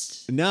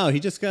addressed. no, he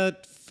just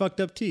got fucked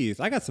up teeth.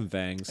 I got some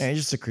fangs. And he's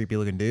just a creepy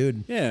looking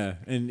dude. Yeah,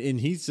 and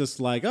he's just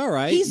like, all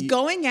right. He's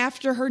going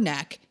after her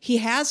neck. He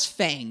has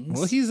fangs.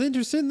 Well, he's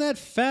interested in that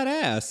fat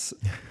ass.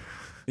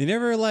 You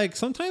never like.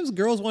 Sometimes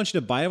girls want you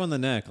to bite him on the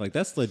neck. Like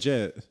that's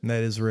legit.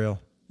 That is real.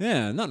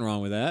 Yeah, nothing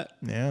wrong with that.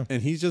 Yeah.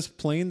 And he's just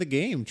playing the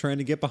game, trying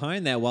to get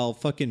behind that while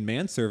fucking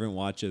manservant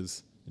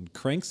watches and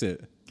cranks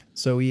it.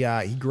 So he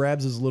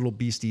grabs his little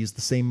beasties,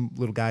 the same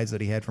little guys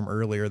that he had from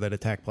earlier that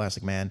attacked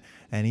Plastic Man,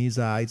 and he's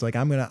like,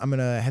 I'm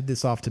gonna head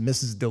this off to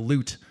Mrs.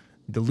 Dilute,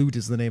 Delut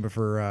is the name of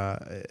her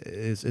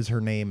is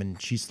her name,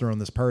 and she's thrown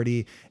this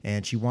party,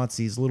 and she wants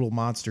these little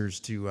monsters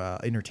to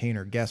entertain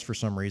her guests for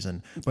some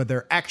reason, but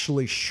they're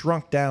actually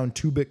shrunk down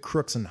 2-bit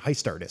crooks and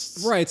heist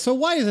artists. Right. So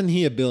why isn't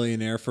he a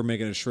billionaire for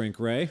making a shrink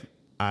ray?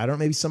 I don't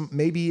know,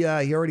 maybe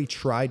he already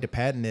tried to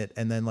patent it,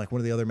 and then like one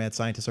of the other mad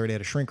scientists already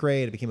had a shrink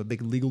ray, and it became a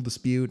big legal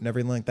dispute and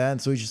everything like that,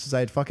 and so he just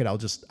decided, fuck it, I'll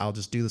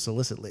just do this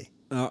illicitly.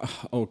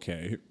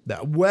 Okay.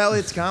 Well,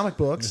 it's comic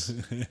books.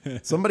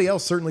 Somebody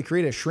else certainly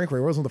created a shrink ray.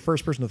 I wasn't the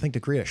first person to think to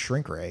create a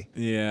shrink ray.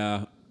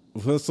 Yeah.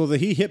 Well, so that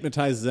he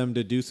hypnotizes them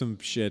to do some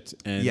shit,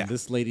 and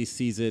this lady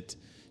sees it.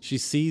 She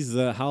sees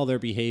how they're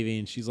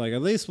behaving. She's like,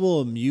 at least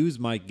we'll amuse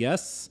my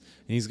guests.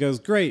 And he goes,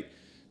 great.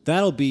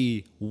 That'll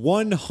be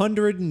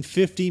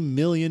 $150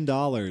 million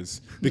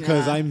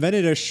because I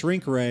invented a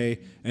shrink ray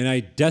and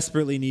I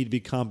desperately need to be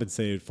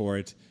compensated for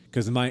it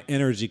because my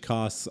energy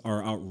costs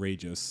are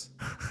outrageous.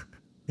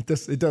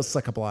 It does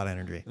suck up a lot of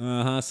energy.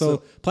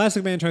 So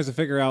Plastic Man tries to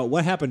figure out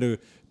what happened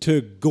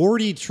to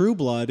Gordy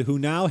Trueblood, who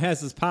now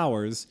has his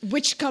powers.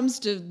 Which comes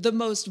to the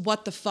most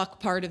what the fuck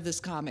part of this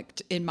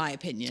comic, in my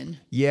opinion.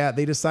 Yeah,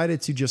 they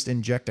decided to just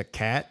inject a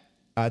cat.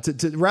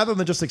 To rather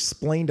than just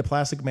explain to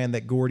Plastic Man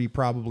that Gordy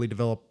probably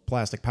developed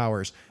plastic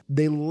powers,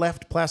 they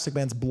left Plastic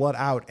Man's blood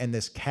out, and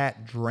this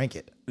cat drank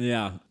it.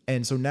 Yeah.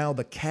 And so now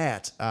the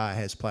cat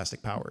has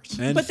plastic powers.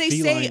 And But they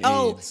say, feline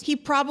AIDS. he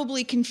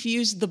probably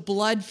confused the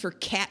blood for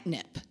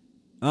catnip.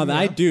 Oh,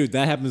 that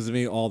happens to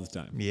me all the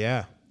time.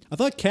 Yeah. I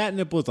thought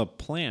catnip was a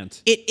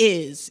plant. It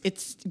is.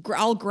 It's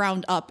all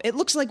ground up. It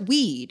looks like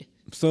weed.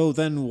 So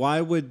then why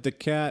would the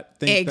cat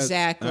think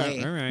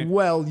Exactly. All right.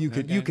 Well, you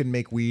can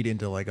make weed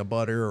into like a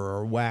butter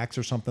or a wax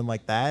or something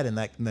like that, and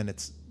then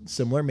it's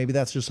similar. Maybe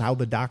that's just how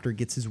the doctor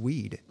gets his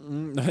weed.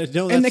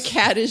 No, And the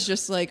cat is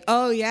just like,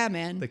 oh, yeah,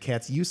 man. The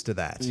cat's used to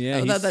that. Yeah,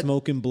 Oh, he's that-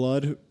 smoking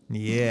blood.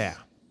 Yeah.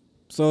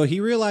 So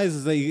he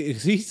realizes that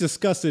he's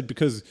disgusted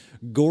because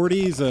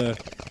Gordy's a...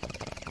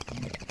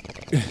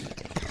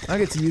 I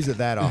get to use it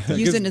that often.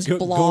 Using his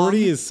blong.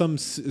 Gordy is some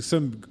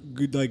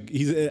like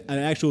he's an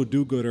actual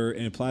do-gooder,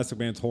 and Plastic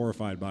Man's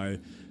horrified by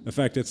the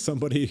fact that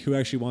somebody who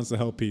actually wants to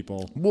help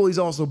people. Well, he's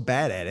also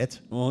bad at it.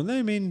 Well,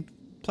 I mean,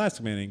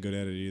 Plastic Man ain't good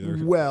at it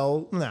either.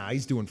 Well, nah,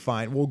 he's doing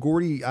fine. Well,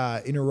 Gordy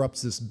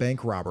interrupts this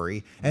bank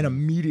robbery and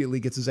immediately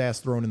gets his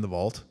ass thrown in the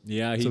vault.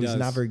 Yeah, he so does. he's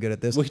not very good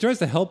at this. Well, he tries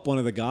to help one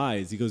of the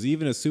guys. He goes,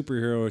 even a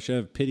superhero should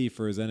have pity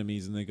for his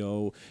enemies, and they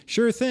go,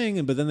 sure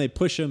thing, but then they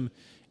push him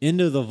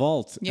into the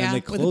vault, Yeah, and they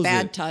with close a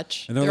bad it.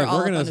 touch. And They're like, all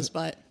we're up gonna, on his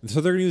butt. So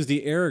they're gonna use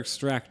the air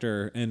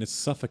extractor and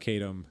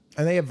suffocate him.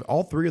 And they have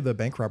all three of the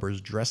bank robbers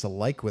dressed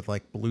alike with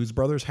like Blues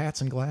Brothers hats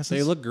and glasses.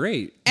 They look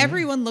great.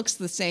 Everyone looks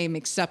the same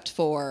except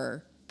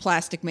for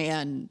Plastic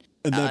Man,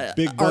 And that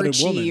big-butted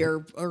Archie,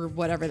 woman. or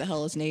whatever the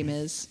hell his name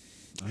is.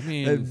 I the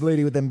mean,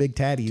 lady with them big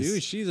tatties.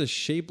 dude, she's a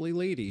shapely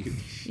lady.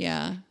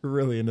 Yeah.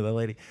 Really into that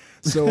lady.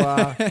 So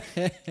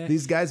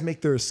these guys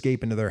make their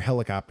escape into their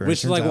helicopter. and Which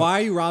it is turns like, out- why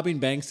are you robbing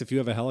banks if you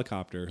have a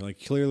helicopter?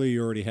 Like, clearly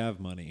you already have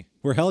money.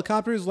 Were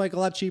helicopters like a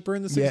lot cheaper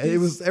in the 60s? Yeah, it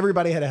was.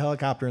 Everybody had a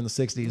helicopter in the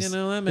 60s. You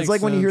know, that makes it's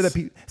like when you hear that.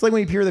 sense. It's like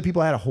when you hear that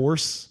people had a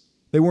horse.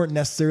 They weren't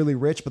necessarily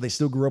rich, but they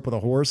still grew up with a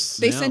horse.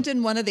 They sent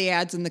in one of the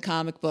ads in the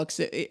comic books.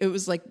 It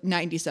was like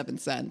 97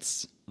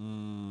 cents.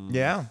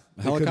 Yeah,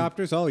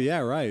 Helicopters? Oh, yeah,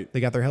 right. They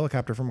got their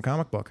helicopter from a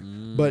comic book,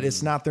 but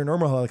it's not their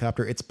normal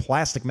helicopter. It's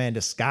Plastic Man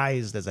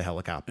disguised as a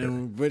helicopter.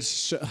 And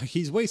which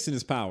he's wasting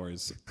his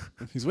powers.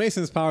 He's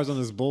wasting his powers on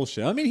this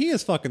bullshit. I mean, he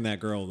is fucking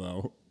that girl,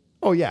 though.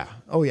 Oh yeah,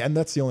 and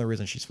that's the only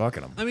reason she's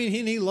fucking him. I mean,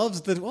 he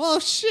loves the... Oh,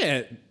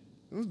 shit.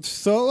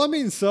 So, I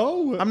mean,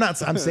 so...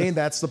 I'm saying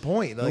that's the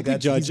point. Like be he's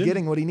judging.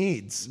 getting what he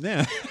needs.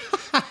 Yeah.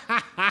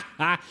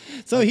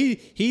 So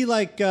he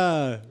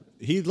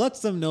lets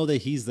them know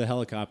that he's the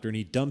helicopter, and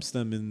he dumps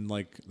them in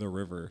like the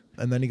river.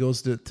 And then he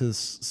goes to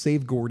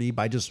save Gordy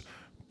by just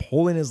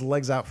pulling his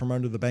legs out from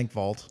under the bank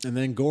vault. And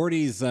then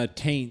Gordy's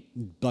taint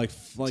like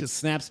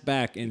snaps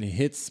back and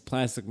hits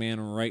Plastic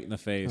Man right in the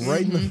face.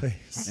 Right in the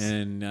face.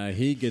 And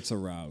he gets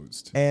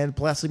aroused. And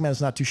Plastic Man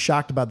is not too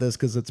shocked about this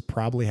because it's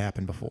probably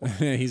happened before.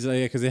 He's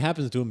like, because it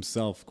happens to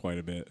himself quite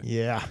a bit.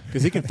 Yeah.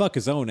 Because he can fuck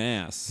his own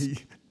ass.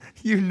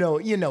 You know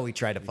he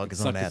tried to fuck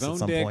his own Suck ass his at own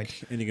some dick,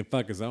 point. and he can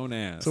fuck his own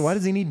ass. So why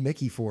does he need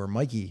Mickey for?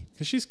 Mikey?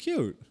 Because she's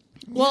cute.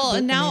 Well,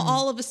 and now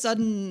all of a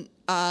sudden,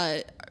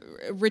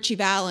 Richie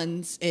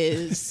Valens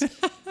is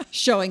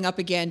showing up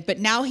again, but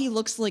now he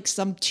looks like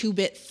some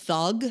 2-bit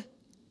thug.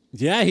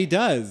 Yeah, he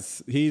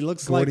does. He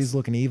looks Gordy's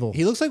looking evil.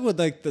 He looks like with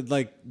the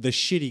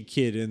shitty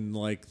kid in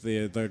like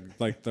the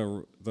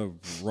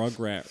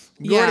Rugrat.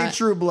 Gordy Yeah.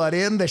 Trueblood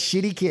in The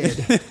Shitty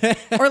Kid.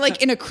 Or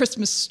like in A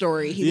Christmas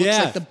Story, he looks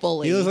like the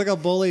bully. He looks like a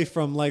bully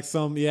from like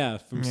some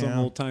some Yeah.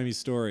 old timey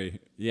story.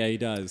 Yeah, he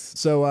does.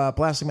 So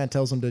Plastic Man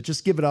tells him to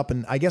just give it up,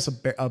 and I guess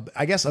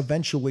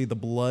eventually the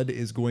blood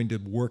is going to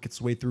work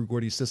its way through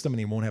Gordy's system, and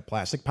he won't have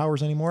plastic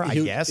powers anymore. I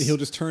guess he'll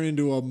just turn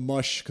into a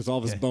mush because all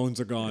of his bones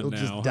are gone He'll now.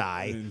 just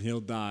die. and he'll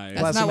die.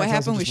 That's not what Man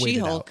tells him happened with just wait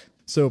it out. She-Hulk.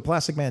 So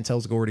Plastic Man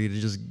tells Gordy to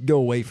just go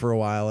away for a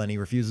while, and he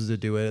refuses to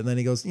do it. And then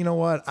he goes, you know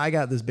what? I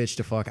got this bitch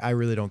to fuck. I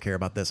really don't care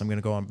about this. I'm going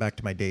to go on back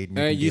to my date and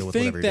you can deal with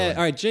whatever you're doing.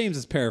 All right, James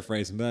is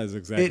paraphrasing, but that is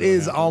exactly It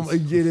is what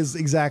happens. it is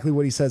exactly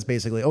what he says,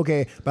 basically.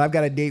 Okay, but I've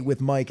got a date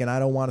with Mike, and I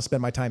don't want to spend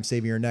my time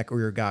saving your neck or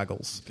your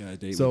goggles. Got a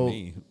date So, with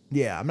me.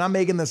 yeah, I'm not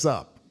making this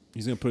up.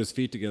 He's going to put his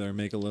feet together and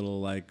make a little,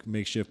 like,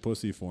 makeshift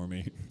pussy for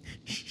me.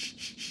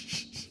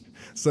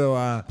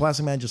 So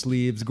Plastic Man just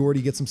leaves.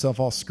 Gordy gets himself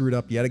all screwed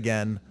up yet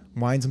again,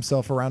 winds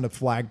himself around a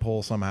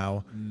flagpole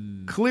somehow.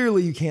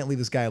 Clearly, you can't leave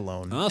this guy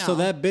alone. Also, No.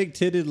 that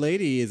big-titted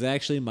lady is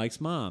actually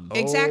Mike's mom.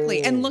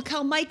 Exactly. And look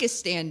how Mike is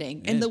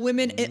standing. And the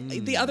women,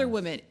 the other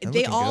women, they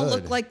looking all good.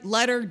 look like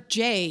letter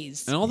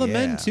J's. And all the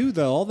men, Yeah. too,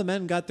 though. All the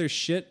men got their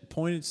shit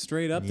pointed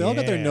straight up. They all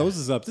got their Yeah.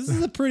 noses up. This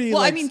is a pretty,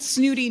 Well, like, I mean,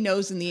 snooty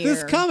nose in the air.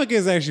 this comic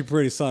is actually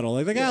pretty subtle.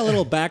 Like, they got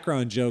little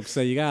background jokes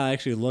that you got to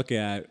actually look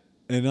at.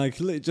 And, like,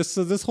 just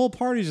so this whole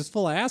party is just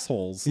full of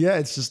assholes. Yeah,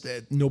 it's just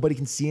nobody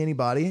can see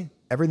anybody.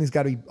 Everything's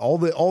got to be all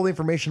the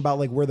information about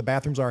like where the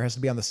bathrooms are has to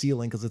be on the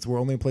ceiling because it's the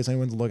only place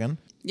anyone's looking.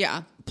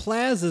 Yeah.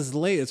 Plaz is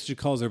late. That's what she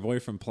calls her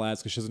boyfriend Plaz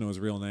because she doesn't know his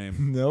real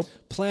name. Nope.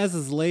 Plaz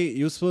is late.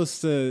 You're supposed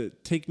to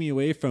take me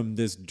away from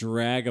this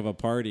drag of a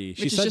party.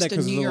 She Which is said that just a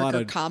because New there's a lot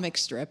Yorker of. comic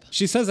strip.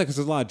 She says that because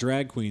there's a lot of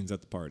drag queens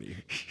at the party.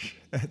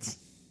 It's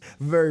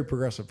very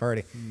progressive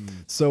party.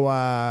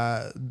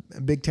 So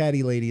Big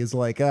Tatty Lady is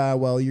like,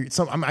 well,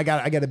 I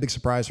got a big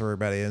surprise for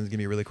everybody, and it's gonna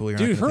be really cool. You're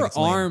not Dude, gonna think her it's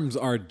lame. arms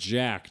are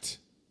jacked.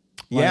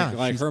 Yeah,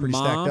 like she's her pretty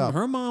stacked mom. up.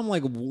 Her mom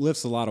like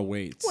lifts a lot of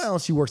weights. Well,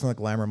 she works on the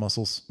glamour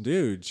muscles.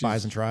 Dude, she's,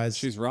 buys and tries.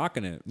 She's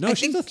rocking it. No, I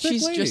she's think a thick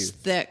she's lady. just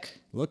thick.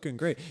 Looking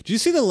great. Did you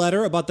see the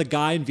letter about the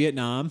guy in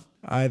Vietnam?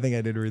 I think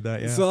I did read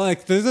that. Yeah. So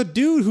like, there's a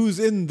dude who's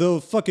in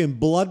the fucking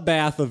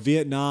bloodbath of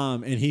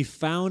Vietnam, and he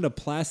found a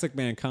Plastic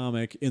Man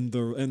comic in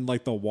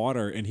the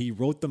water, and he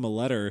wrote them a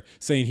letter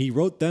saying he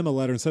wrote them a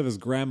letter instead of his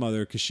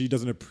grandmother because she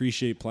doesn't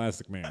appreciate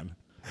Plastic Man.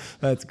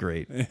 That's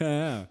great.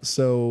 Yeah.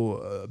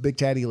 So Big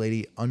Tatty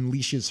Lady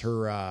unleashes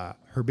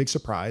her big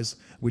surprise,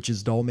 which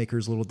is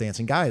Dollmaker's little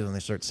dancing guys, and they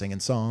start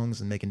singing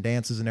songs and making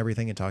dances and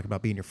everything and talking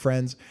about being your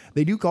friends.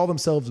 They do call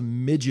themselves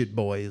midget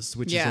boys,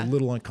 which Yeah. is a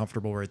little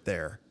uncomfortable right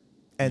there.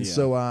 And Yeah.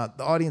 so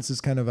the audience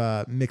is kind of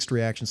a mixed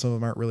reaction. Some of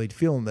them aren't really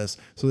feeling this.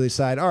 So they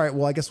decide, all right,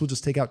 well, I guess we'll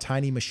just take out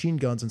tiny machine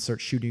guns and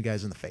start shooting you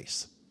guys in the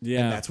face.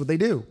 Yeah. And that's what they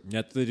do.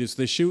 That's they just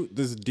they shoot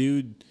this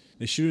dude.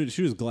 They shoot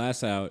his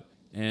glass out,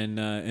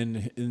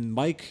 and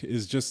Mike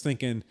is just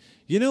thinking,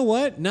 you know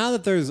what? Now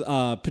that there's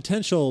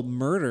potential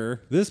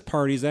murder, this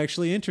party's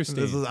actually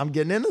interesting. I'm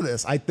getting into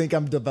this. I think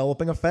I'm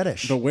developing a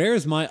fetish. But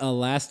where's my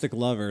elastic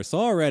lover?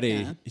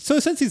 So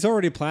since he's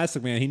already a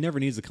Plastic Man, he never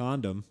needs a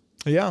condom.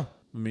 Yeah.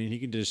 I mean, he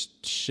can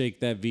just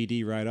shake that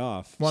VD right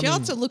off. Well, She I mean,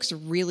 also looks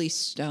really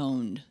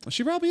stoned.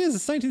 She probably is.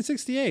 It's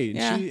 1968,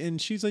 Yeah. and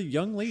she's a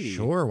young lady.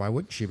 sure. Why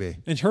wouldn't she be?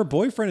 And her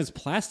boyfriend is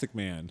Plastic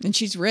Man, And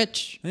she's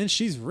rich. and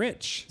she's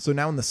rich. So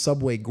now in the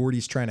subway,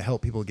 Gordy's trying to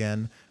help people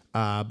again,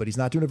 but he's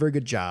not doing a very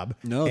good job.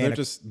 No, And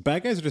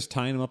bad guys are just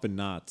tying him up in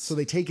knots. So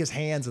they take his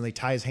hands and they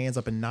tie his hands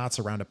up in knots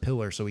around a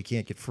pillar so he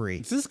can't get free.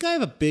 Does this guy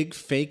have a big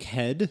fake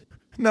head?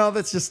 No,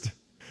 it's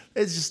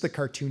just the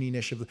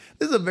cartooniness of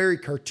this is a very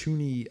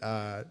cartoony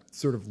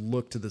sort of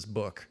look to this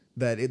book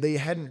that they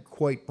hadn't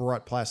quite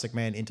brought Plastic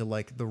Man into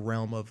like the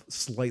realm of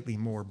slightly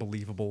more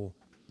believable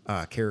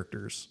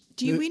characters.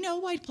 Do we know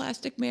why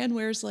Plastic Man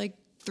wears like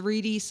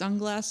 3D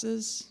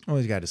sunglasses? Oh,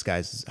 he's got to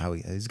disguise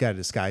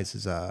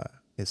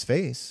his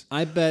face.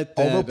 I bet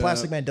that, Although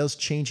Plastic Man does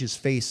change his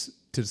face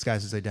to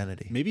disguise his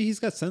identity. maybe he's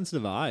got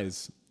sensitive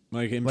eyes.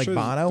 Like I'm Like sure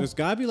Bono? There's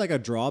got to be like a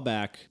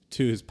drawback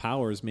to his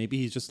powers. Maybe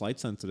he's just light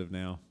sensitive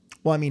now.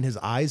 Well, I mean, his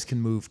eyes can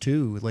move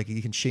too. Like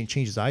he can change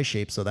his eye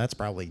shape, so that's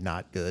probably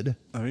not good.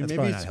 I mean, that's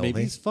maybe probably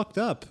maybe he's fucked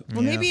up.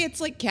 Well, maybe it's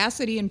like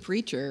Cassidy and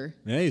Preacher.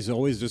 Yeah, he's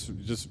always just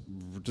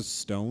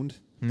stoned.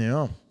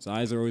 Yeah. His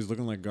eyes are always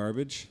looking like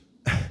garbage.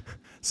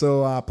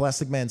 So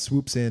Plastic Man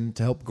swoops in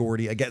to help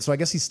Gordy again. So I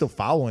guess he's still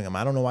following him.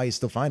 I don't know why he's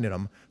still finding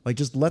him. Like,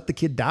 just let the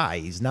kid die.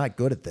 He's not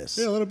good at this.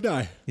 Let him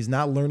die. He's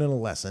not learning a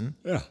lesson.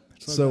 Yeah.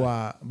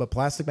 So, but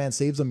Plastic Man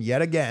saves him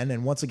yet again,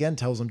 and once again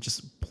tells him,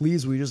 "Just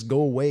please, we just go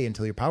away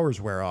until your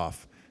powers wear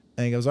off."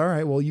 And he goes, "All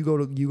right, well, you go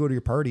to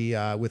your party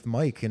with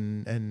Mike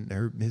and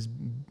her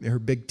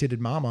big titted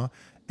mama,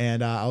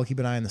 and I'll keep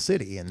an eye on the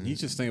city." And He's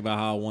just thinking about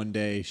how one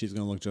day she's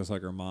gonna look just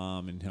like her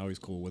mom, and how he's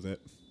cool with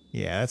it.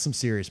 yeah, that's some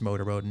serious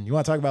motorboating. You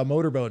want to talk about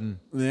motorboating?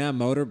 Yeah,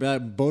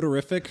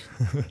 boaterific.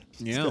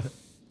 Yeah.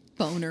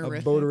 Boner.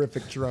 A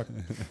boaterific truck.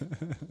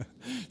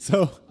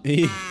 So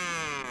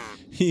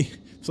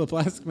so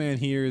Plastic Man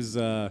hears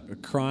a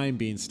crime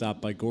being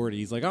stopped by Gordy.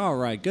 He's like, "All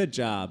right, good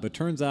job." But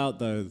turns out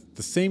the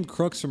same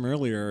crooks from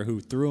earlier who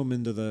threw him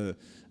into the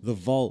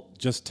vault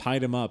just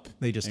tied him up.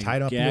 They just and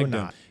tied him up into a gagged him.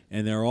 knot.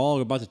 and they're all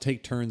about to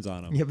take turns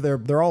on him. Yeah,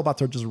 but they're all about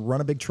to just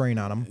run a big train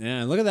on him.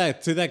 Yeah, and look at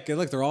that. See that?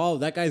 Look, they're all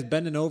that guy's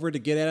bending over to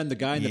get at him. The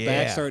guy in the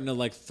back Yeah. starting to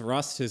like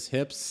thrust his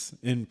hips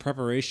in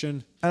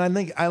preparation. And I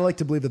think I like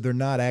to believe that they're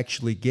not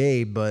actually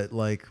gay, but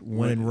like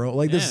when in Rome,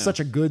 like this is Yeah. such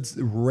a good,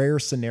 rare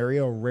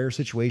scenario, rare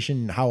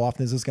situation. How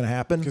often is this going to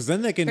happen? Because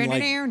then they can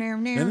like,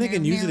 then they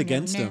can use it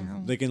against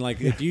him. They can like,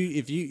 if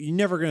you're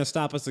never gonna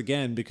stop us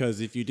again, because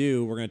if you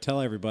do, we're gonna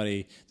tell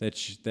everybody that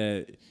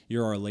that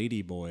you're our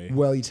lady boy.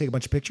 Well, you take a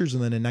bunch of pictures,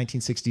 and then in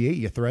 1968,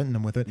 you threaten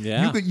them with it.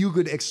 Yeah. you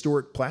could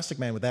extort Plastic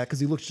Man with that because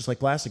he looks just like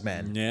Plastic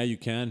Man. Yeah, you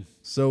can.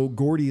 So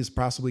Gordy is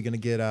possibly going to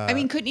get. I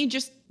mean, couldn't he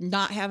just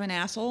not have an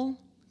asshole?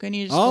 Couldn't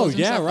he just Oh close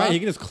yeah, himself right. up? He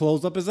can just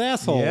close up his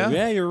asshole.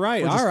 Yeah, you're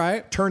right. Or All just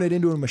right. turn it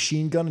into a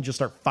machine gun and just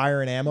start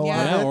firing ammo Yeah.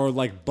 out Yeah, of it. or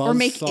like buzz or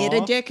make it a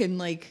dick and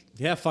like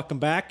Yeah, fuck them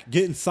back.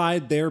 Get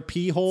inside their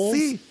pee holes,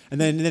 See? and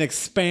then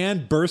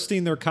expand,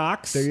 bursting their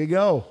cocks There you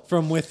go.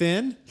 from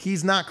within.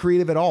 He's not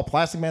creative at all.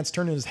 Plastic Man's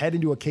turning his head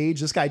into a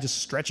cage. This guy just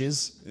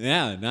stretches.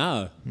 Yeah,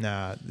 no.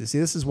 Nah, see,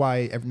 this is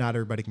why not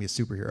everybody can be a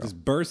superhero.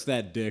 Just burst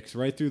that dick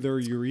right through their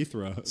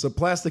urethra. So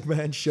Plastic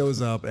Man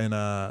shows up and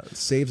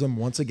saves them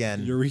once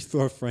again.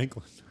 Urethra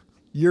Franklin.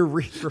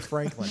 Urethra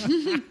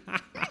Franklin.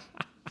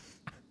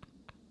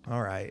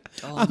 All right.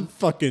 I'm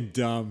fucking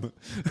dumb.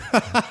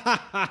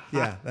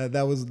 Yeah,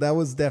 that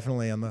was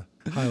definitely on the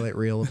highlight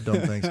reel of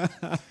dumb things.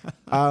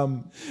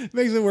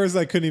 Makes it worse.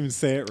 I couldn't even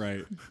say it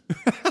right.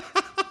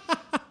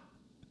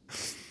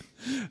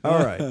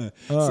 All right.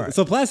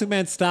 So Plastic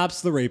Man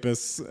stops the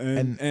rapists,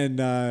 and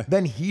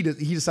Then he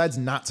decides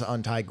not to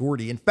untie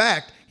Gordy. In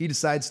fact, he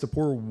decides to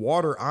pour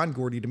water on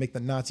Gordy to make the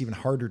knots even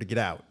harder to get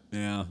out.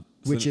 yeah,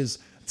 Which is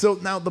so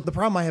now the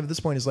problem I have at this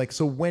point is like,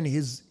 so when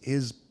his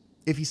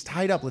if he's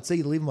tied up, let's say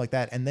you leave him like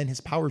that, and then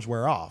his powers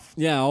wear off,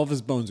 yeah, all of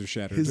his bones are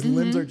shattered. his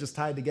limbs are just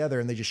tied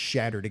together and they just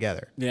shatter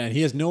together. Yeah, and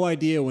he has no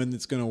idea when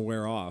it's gonna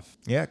wear off.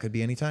 Yeah, it could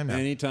be any time now.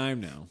 Anytime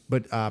now.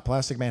 But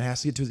Plastic Man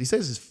has to get to his. He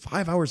says he's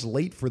 5 hours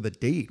late for the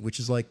date, which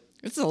is like,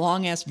 it's a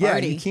long ass yeah,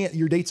 party. you can't.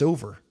 Your date's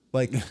over.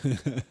 Like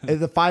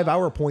at the 5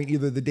 hour point,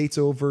 either the date's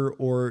over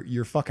or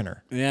you're fucking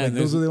her. Yeah, like, and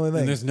those are the only and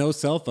things. there's no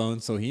cell phone,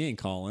 so he ain't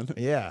calling.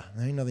 Yeah,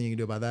 there ain't nothing you can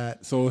do about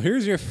that. So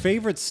here's your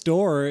favorite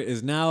store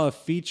is now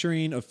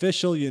featuring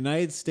official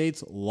United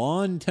States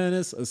Lawn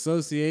Tennis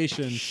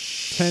Association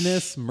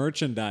tennis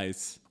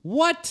merchandise.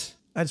 What?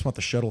 I just want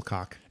the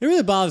shuttlecock. It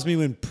really bothers me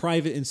when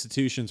private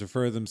institutions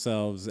refer to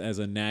themselves as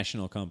a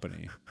national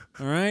company.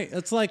 All right?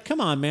 It's like,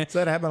 come on, man. Does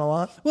that happen a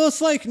lot? Well, it's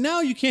like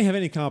now you can't have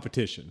any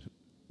competition.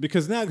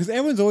 Because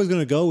everyone's always going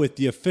to go with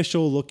the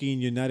official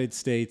looking United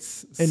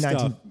States In stuff.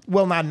 not in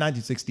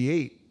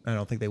 1968. I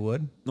don't think they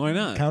would. Why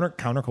not?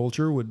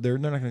 Counterculture would. They're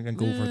not going to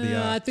go for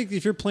the. I think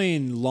if you're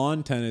playing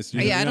lawn tennis,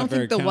 you're yeah, I not don't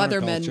very think the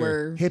Weathermen counterculture.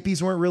 were.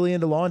 Hippies weren't really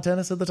into lawn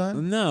tennis at the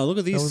time, No, look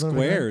at these wasn't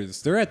over there?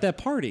 squares. They're at that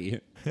party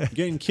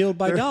getting killed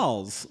by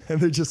dolls. and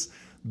they're just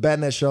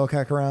batting that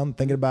shuttlecock around,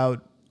 thinking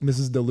about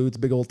Mrs. Duluth's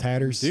big old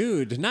tatters.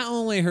 Dude, not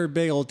only her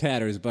big old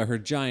tatters, but her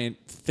giant,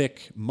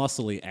 thick,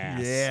 muscly ass.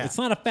 Yeah. It's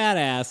not a fat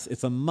ass,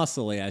 it's a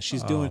muscly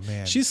ass.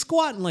 Man. She's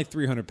squatting like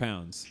 300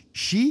 pounds.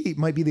 She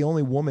might be the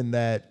only woman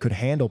that could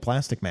handle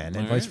Plastic Man,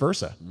 and vice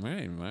versa.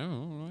 Right.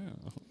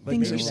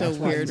 Things are maybe so that's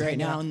why weird he's right hanging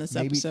now out. in this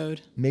Maybe-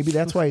 episode. Maybe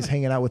that's why he's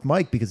hanging out with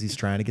Mike, because he's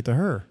trying to get to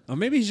her. Or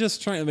maybe he's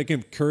just trying to like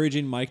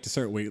encouraging Mike to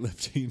start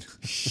weightlifting.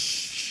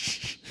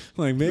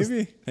 Like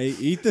maybe, hey,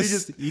 eat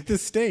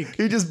this steak.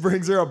 He just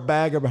brings her a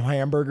bag of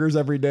hamburgers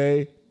every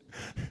day.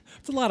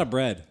 It's a lot of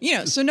bread. You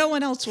know, so no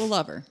one else will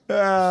love her.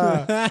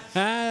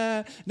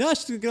 No,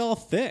 she's gonna get all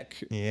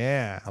thick.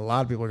 Yeah, a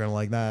lot of people are gonna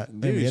like that.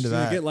 Dude, Maybe she's into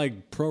gonna that. get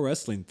like pro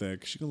wrestling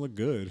thick. She's gonna look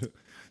good.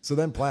 So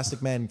then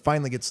Plastic Man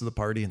finally gets to the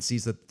party and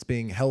sees that it's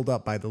being held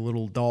up by the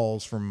little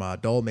dolls from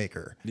Doll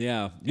Maker.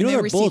 Yeah, You you know and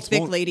their they see bullets Thick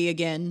won't. Lady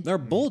again. Their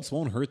bullets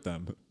won't hurt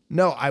them.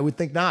 No, I would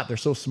think not. They're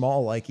so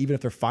small. Like even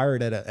if they're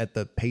fired at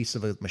the pace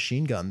of a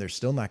machine gun, they're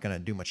still not going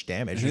to do much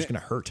damage. They're just going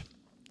to hurt.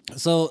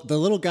 So the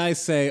little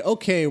guys say,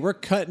 "Okay, we're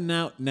cutting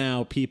out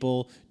now,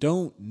 people.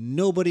 Don't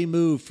nobody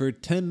move for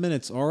 10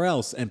 minutes or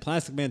else." And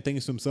Plastic Man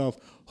thinks to himself,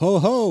 "Ho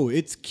ho!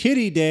 It's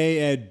Kitty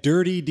Day at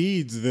Dirty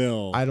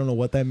Deedsville." I don't know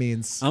what that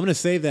means. I'm gonna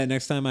save that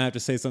next time I have to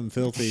say something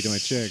filthy to my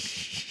chick.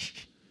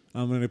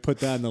 I'm gonna put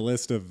that in the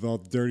list of all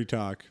dirty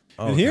talk.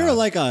 And here, God.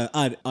 like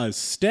a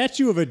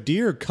statue of a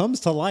deer comes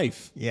to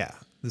life. Yeah,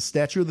 the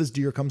statue of this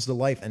deer comes to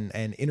life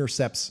and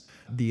intercepts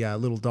the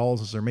little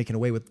dolls as they're making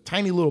away with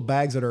tiny little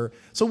bags that are.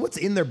 So what's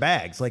in their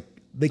bags? Like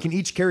they can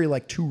each carry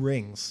like 2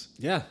 rings.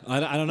 Yeah, I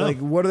don't know. Like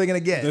what are they going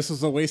to get? This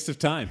was a waste of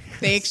time.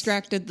 They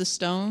extracted the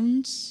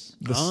stones.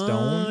 The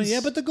stones. Yeah,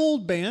 but the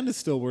gold band is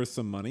still worth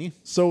some money.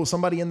 So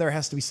somebody in there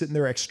has to be sitting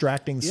there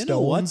extracting You stones. know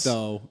what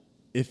though?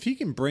 If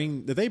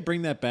they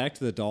bring that back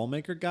to the doll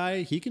maker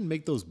guy, he can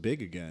make those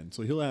big again.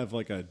 So he'll have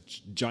like a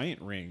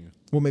giant ring.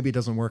 Well, maybe it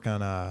doesn't work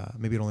on.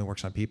 Maybe it only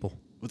works on people.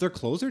 But their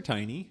clothes are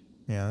tiny.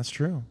 Yeah, that's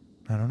true.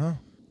 I don't know.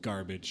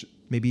 Garbage.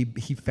 Maybe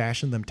he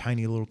fashioned them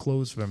tiny little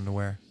clothes for them to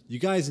wear. You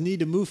guys need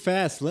to move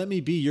fast. Let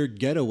me be your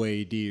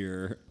getaway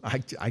deer.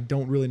 I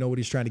don't really know what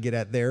he's trying to get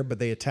at there, but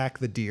they attack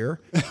the deer.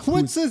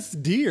 What's this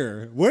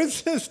deer? Where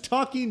does this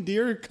talking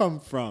deer come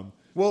from?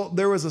 Well,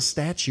 there was a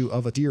statue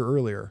of a deer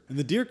earlier. And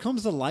the deer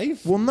comes to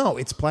life? Well, no,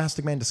 it's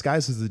Plastic Man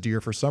disguised as the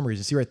deer for some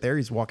reason. See right there,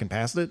 he's walking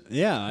past it.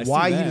 Yeah, I see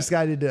Why that. he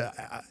decided to?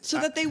 So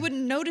that they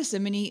wouldn't notice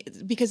him,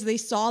 because they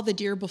saw the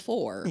deer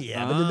before.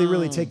 Yeah, but did they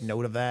really take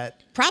note of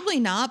that? Probably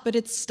not, but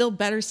it's still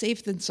better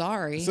safe than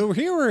sorry. So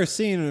here we're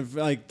seeing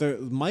like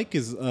Mike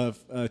is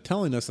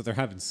telling us that they're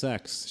having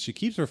sex. She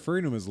keeps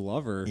referring to him as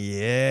lover.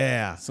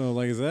 Yeah. So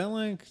like, is that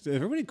like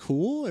everybody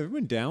cool?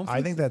 Everyone down? For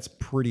I think that's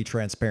pretty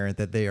transparent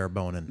that they are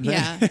boning.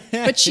 Yeah.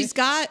 But she's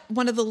got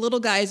one of the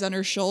little guys on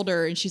her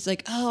shoulder and she's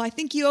like, "Oh, I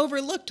think you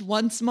overlooked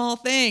one small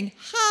thing."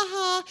 Ha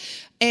ha.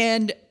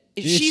 And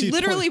she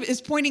literally is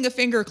pointing a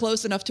finger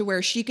close enough to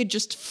where she could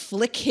just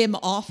flick him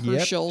off her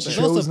Yep. shoulder. She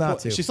chose not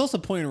to. She's also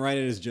pointing right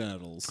at his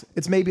genitals.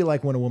 It's maybe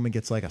like when a woman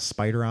gets like a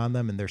spider on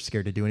them and they're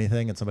scared to do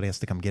anything and somebody has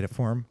to come get it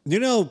for them. You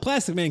know,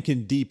 Plastic Man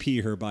can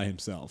DP her by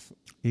himself.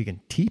 You can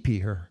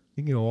TP her.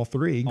 You can go all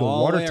three. You can go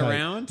All the way watertight.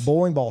 around?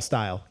 Bowling ball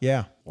style.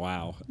 Yeah.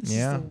 Wow. This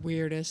Yeah. is the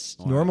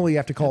weirdest. Normally you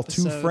have to call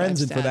two episode friends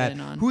I've in for sat that.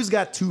 in on. Who's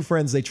got two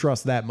friends they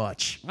trust that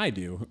much? I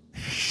do.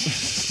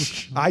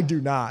 I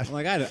do not.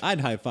 Like I'd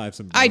high five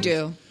some. Bros. I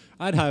do.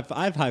 I'd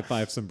high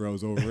five some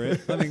bros over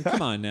it. I mean,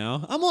 come on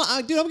now.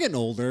 I'm getting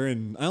older,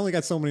 and I only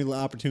got so many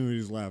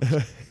opportunities left.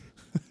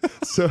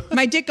 So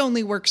My dick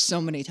only works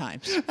so many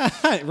times.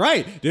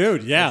 Right,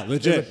 dude. Yeah,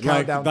 legit.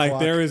 Like countdown clock.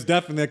 there is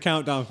definitely a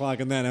countdown clock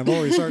in that. I'm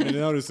already starting to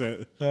notice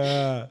it.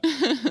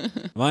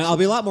 I'll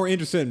be a lot more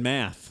interested in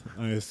math,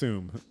 I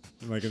assume.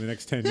 Like in the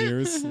next 10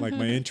 years, like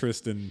my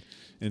interest in.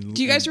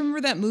 Do you guys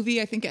remember that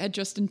movie? I think it had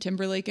Justin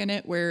Timberlake in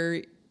it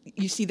where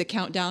you see the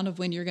countdown of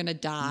when you're going to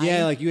die.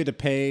 Yeah, like you had to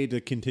pay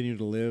to continue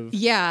to live.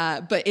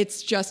 Yeah, but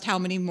it's just how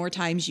many more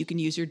times you can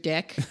use your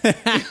dick.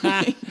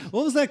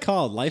 What was that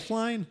called?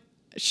 Lifeline?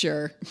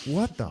 Sure.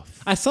 what the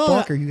I saw.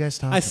 fuck are you guys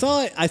talking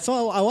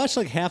I watched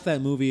like half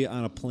that movie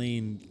on a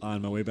plane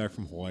on my way back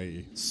from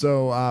Hawaii.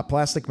 So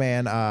Plastic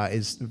Man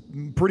is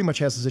pretty much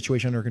has the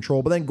situation under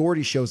control, but then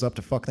Gordy shows up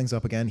to fuck things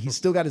up again. He's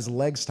still got his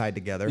legs tied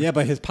together. Yeah,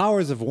 but his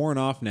powers have worn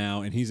off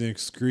now, and he's in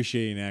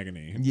excruciating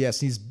agony.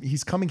 Yes,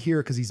 he's coming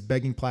here because he's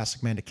begging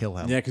Plastic Man to kill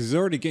him. Yeah, because he's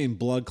already getting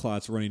blood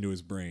clots running to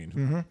his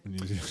brain.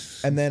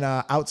 And then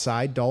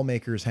outside,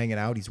 Dollmaker is hanging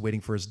out. He's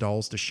waiting for his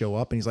dolls to show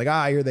up, and he's like,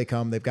 here they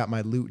come. They've got my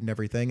loot and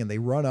everything, and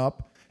they run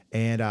up,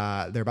 and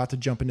they're about to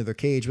jump into their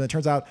cage. But it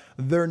turns out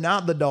they're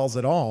not the dolls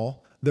at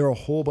all. They're a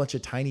whole bunch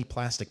of tiny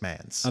plastic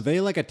mans. Are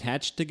they like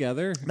attached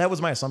together? That was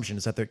my assumption,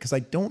 is that they're, because I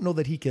don't know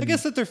that he can. I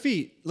guess at their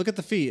feet. Look at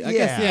the feet. I Yeah.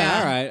 guess,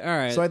 yeah. All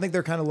right. So I think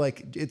they're kind of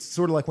like, it's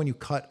sort of like when you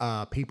cut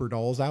paper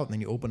dolls out and then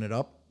you open it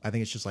up. I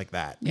think it's just like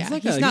that. Yeah,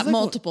 like he's a- not he's like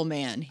multiple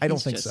man. I don't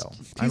He's think just- so. I don't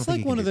he's think like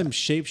he one can of do them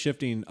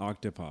shape-shifting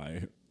octopi.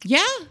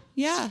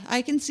 Yeah,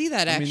 I can see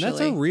that I actually. mean,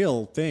 that's a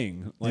real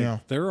thing. Like, Yeah.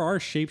 there are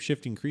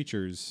shape-shifting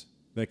creatures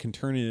that can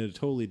turn into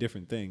totally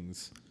different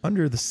things. that.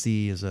 Under the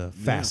Sea is a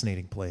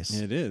fascinating place.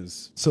 It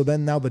is. So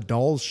then now the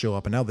dolls show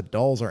up, and now the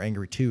dolls are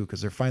angry too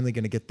because they're finally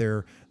going to get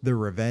their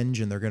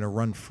revenge, and they're going to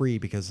run free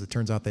because it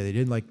turns out that they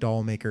didn't like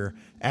Dollmaker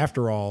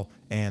after all,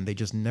 and they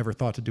just never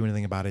thought to do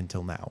anything about it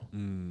until now.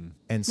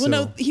 And so well,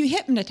 no, he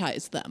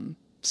hypnotized them.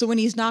 So when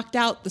he's knocked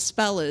out, the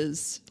spell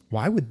is.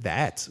 why would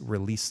that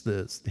release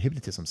the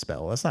hypnotism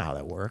spell? That's not how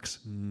that works.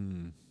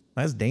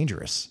 That's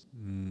dangerous.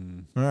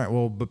 All right,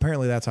 well, but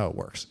apparently that's how it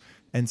works.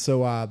 And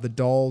so the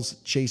dolls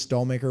chase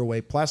Dollmaker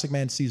away. Plastic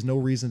Man sees no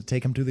reason to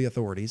take him to the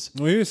authorities.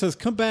 Well, here it says,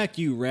 "Come back,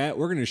 you rat.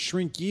 We're gonna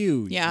shrink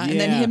you." Yeah, and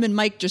then him and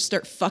Mike just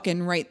start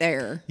fucking right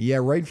there. Yeah,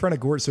 right in front of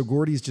Gordy. So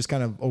Gordy's just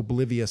kind of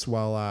oblivious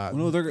while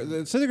No,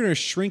 they said they're gonna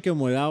shrink him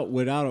without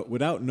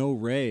no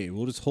ray.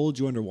 We'll just hold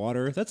you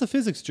underwater. That's a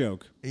physics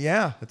joke.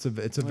 yeah, it's a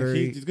Like,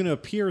 very he's gonna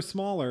appear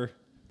smaller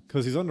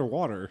because he's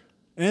underwater,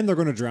 and they're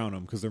gonna drown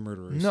him because they're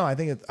murderers. no. I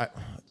think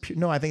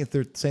I think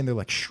they're saying they're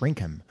like shrink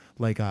him,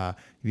 like if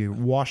you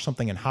wash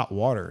something in hot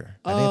water.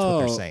 I think that's what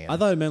they're saying. I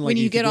thought it meant like When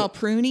you could get go- all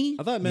pruny.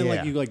 I thought it meant Yeah.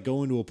 like you like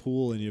go into a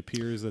pool and it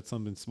appears that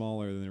something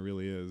smaller than it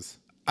really is.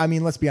 I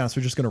mean, let's be honest.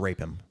 They're just going to rape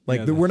him.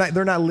 Like Yeah,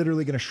 they're not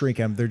literally going to shrink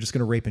him. They're just going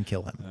to rape and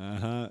kill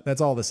him. That's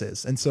all this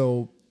is. And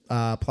so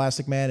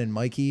Plastic Man and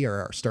Mikey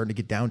are starting to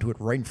get down to it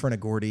right in front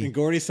of Gordy. And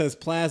Gordy says,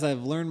 "Plaz,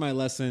 I've learned my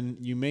lesson.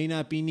 You may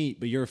not be neat,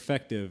 but you're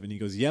effective." And he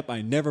goes, "Yep,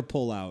 I never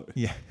pull out."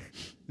 Yeah.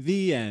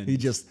 The end. He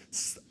just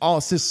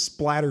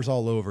splatters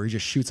all over. He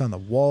just shoots on the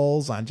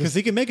walls. On Because just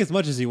he can make as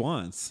much as he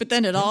wants. But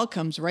then it all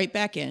comes right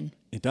back in.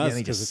 It does and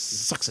he because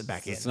just sucks it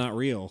back in. it's not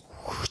real.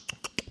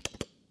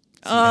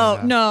 Oh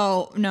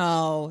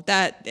no,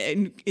 that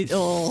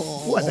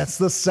What? That's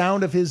the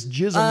sound of his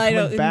jism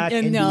coming back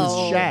into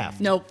his shaft.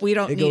 Nope, we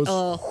don't It need.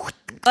 goes-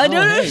 No,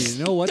 hey,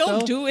 you know what? Don't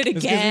though? do it This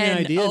gives me an again.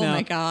 idea Oh now.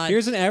 my God.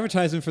 Here's an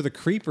advertisement for the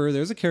Creeper.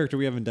 There's a character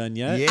we haven't done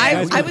yet. Yeah, You guys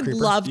I wanna- would Creeper.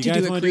 love you to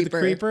guys do a wanna do the creeper.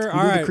 Creeper? We'll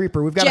All do the right.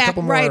 creeper. We've got a Jack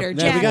couple more. Ryder, Yeah,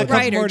 we got a Jack couple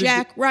Ryder, more to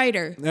Jack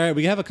Ryder. All right,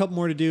 we have a couple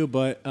more to do,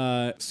 but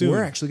soon.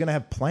 We're actually gonna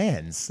have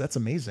plans. That's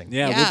amazing.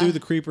 Yeah, Yeah. we'll do the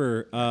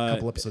Creeper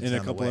Couple episodes in a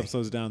down the couple way.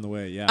 episodes down the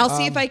way. Yeah. I'll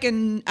see if I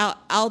can.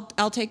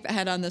 I'll take the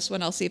head on this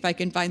one. I'll see if I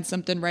can find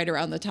something right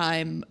around the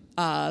time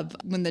of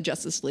when the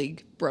Justice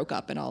League broke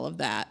up and all of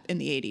that in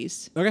the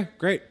 80s. Okay,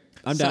 great.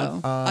 I'm down.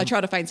 I'll try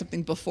to find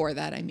something before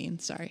that. I mean,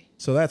 sorry.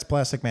 So that's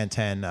Plastic Man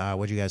 10.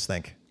 What do you guys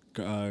think?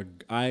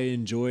 I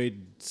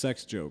enjoyed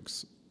sex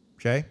jokes.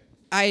 Jay?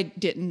 I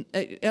didn't.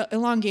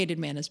 Elongated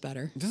Man is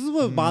better. This is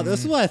what bothered.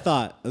 This is what I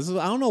thought. I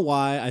don't know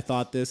why I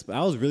thought this, but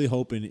I was really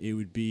hoping it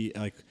would be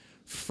like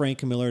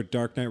Frank Miller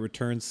Dark Knight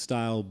Returns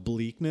style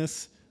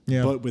bleakness,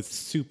 Yeah. but with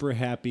super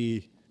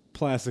happy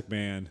Plastic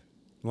Man,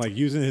 like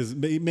using his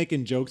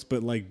making jokes,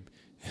 but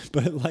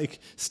like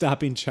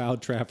stopping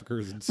child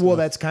traffickers and stuff. Well,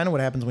 that's kind of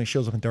what happens when he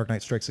shows up in Dark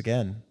Knight Strikes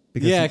Again.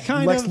 Because Yeah,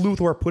 kind Lex of.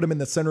 Luthor put him in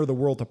the center of the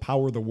world to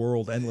power the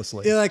world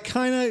endlessly. Yeah, like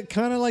kind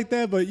of like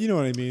that, but you know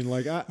what I mean.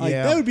 Like, Yeah.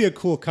 that would be a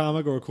cool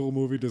comic or a cool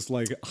movie, just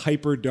like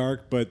hyper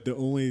dark, but the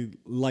only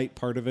light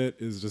part of it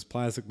is just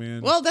Plastic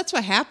Man. Well, that's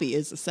what Happy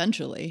is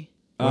essentially.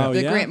 Oh,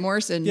 The yeah? Grant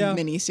Morrison Yeah.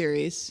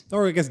 miniseries.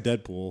 Or I guess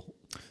Deadpool.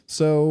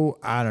 So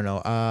I don't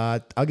know.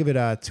 I'll give it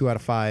a 2 out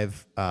of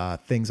 5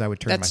 things I would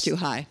turn. That's too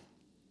high.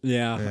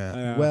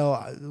 Yeah.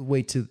 Well,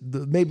 wait to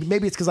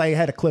maybe it's because I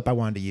had a clip I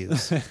wanted to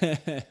use. All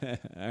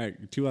right,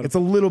 2 out of It's a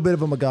little bit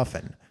of a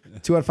MacGuffin.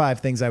 2 out of 5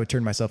 things I would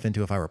turn myself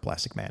into if I were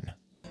Plastic Man.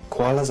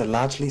 Koalas are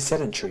largely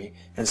sedentary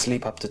and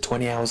sleep up to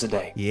 20 hours a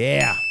day.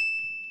 Yeah.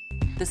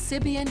 The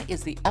Sybian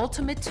is the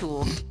ultimate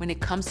tool when it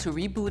comes to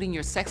rebooting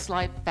your sex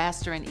life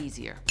faster and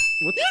easier.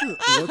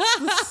 What's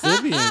the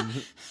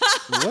Sybian?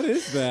 What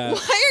is that? Why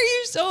are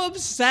you so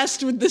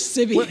obsessed with the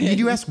Sybian? What, did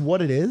you ask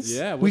what it is?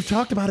 Yeah, We've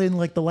talked about it in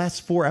like the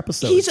last 4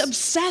 episodes. He's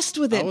obsessed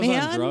with I it, was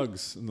man. on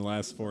drugs in the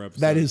last 4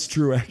 episodes. That is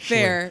true, actually.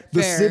 Fair,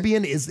 The fair.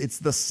 Sybian it's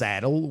the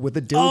saddle with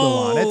a dildo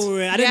on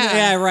it. I didn't. Yeah.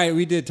 Yeah, right.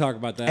 We did talk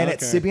about that. And okay. at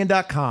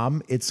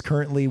Sybian.com, it's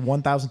currently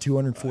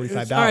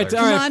 $1,245. All right.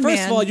 Come on, First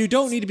man. of all, you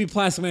don't need to be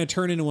Plastic Man to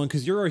turn into one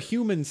because you're a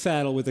human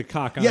saddle with a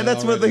cock on. Yeah, it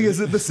that's what the thing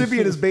already. is. The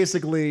Sybian is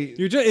basically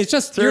You're just. It's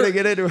just. turning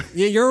it into.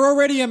 Yeah, you're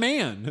already a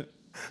man.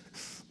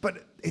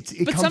 But it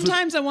But comes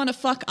sometimes I want to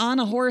fuck on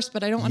a horse,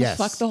 but I don't want with, to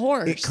fuck the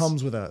horse. It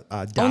comes with a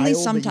dial Only that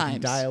you sometimes.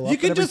 can dial up You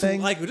can and just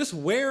everything. just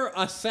wear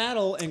a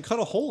saddle and cut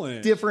a hole in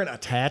it. Different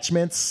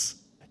attachments.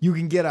 You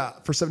can get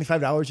for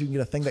 $75. You can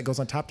get a thing that goes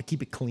on top to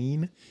keep it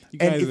clean. And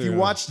guys if you are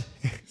watch,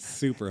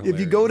 Super. if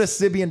you go to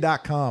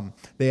Sybian.com,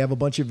 they have a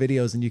bunch of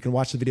videos and you can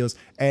watch the videos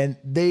and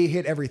they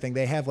hit everything.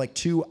 They have like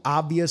 2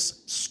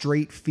 obvious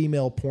straight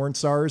female porn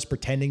stars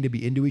pretending to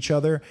be into each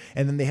other.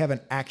 And then they have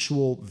an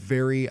actual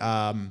very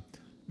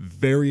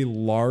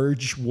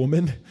large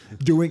woman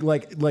doing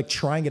like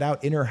trying it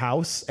out in her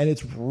house. And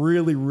it's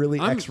really, really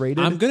X-rated.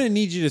 I'm gonna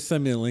need you to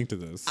send me a link to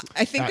this.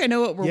 I think I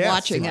know what we're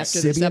watching after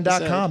this Sybian.com,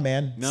 episode.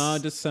 man. No,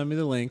 just send me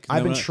the link.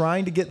 I've been Then when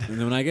trying to get And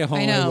then when I get home,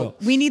 I I know. will.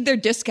 We need their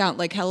discount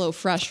like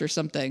HelloFresh or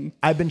something.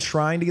 I've been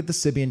trying to get the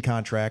Sybian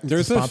contract to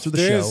There's sponsor the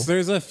show.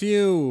 there's a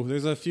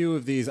few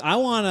of these. I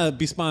want to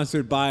be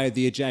sponsored by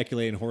the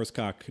Ejaculating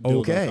Horsecock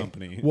Dildo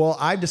Company. Well,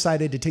 I've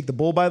decided to take the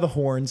bull by the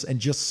horns and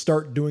just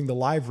start doing the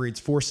live reads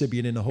for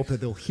Sybian in the hope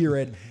that they'll hear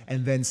it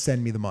and then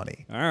send me the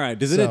money. All right.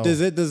 Does So- does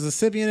the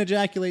Sybian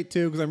ejaculate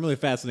too? Because I'm really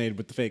fascinated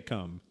with the fake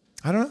cum.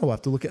 I don't know. We'll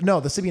have to look at. No,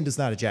 the Sybian does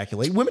not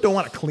ejaculate. Women don't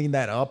want to clean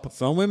that up.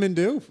 Some women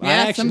do. I Yeah,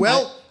 actually,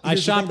 Well, I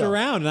here's the shopped thing, though.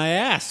 around and I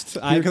asked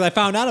because I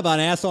found out about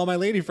it. I asked all my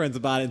lady friends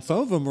about it, and some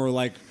of them were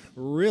like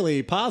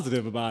really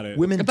positive about it.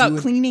 Women About do.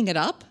 cleaning it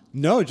up?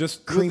 No,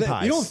 just Cream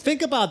pies. You don't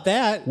think about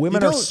that.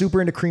 Women You are don't-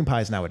 super into cream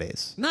pies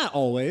nowadays. Not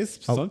always.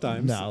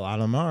 Sometimes. No, a lot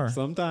of them are.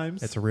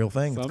 Sometimes. It's a real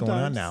thing that's going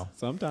on now.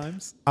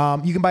 Sometimes.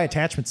 You can buy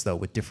attachments though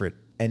with different,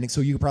 and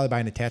so you can probably buy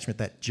an attachment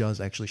that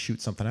does actually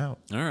shoot something out.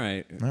 All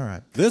right. All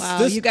right. This. Wow,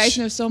 this you guys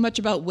know so much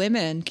about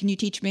women. Can you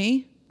teach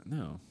me?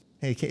 No.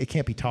 Hey, it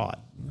can't be taught.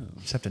 You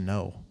just have to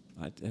know.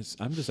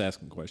 I'm just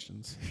asking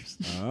questions.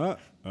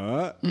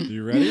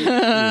 You ready? You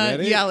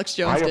ready? Yeah, Alex I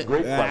Jones have did.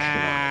 great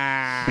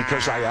question.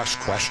 Because I ask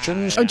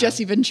questions. Oh,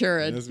 Jesse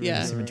Ventura. Jesse Yeah.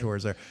 Ventura.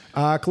 Ventura's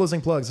there.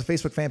 Closing plugs. The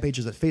Facebook fan page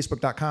is at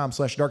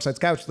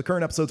facebook.com/darksidescouch. The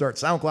current episodes are at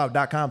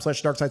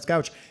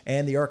soundcloud.com/darksidescouch.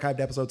 And the archived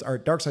episodes are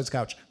at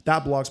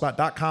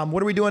darksidescouch.blogspot.com.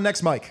 What are we doing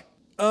next, Mike?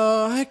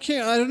 I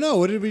can't. I don't know.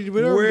 What are we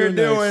We're doing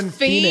doing next?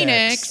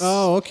 Phoenix.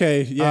 Oh,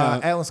 okay. Yeah.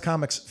 Atlas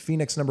Comics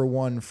Phoenix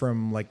 #1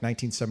 from like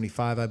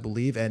 1975, I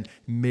believe. And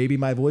maybe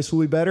my voice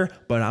will be better,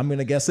 but I'm going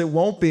to guess it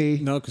won't be.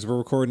 no, because we're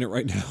recording it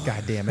right now.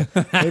 God damn it.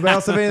 Anybody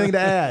else have anything to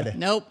add?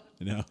 Nope.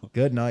 No.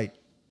 Good night.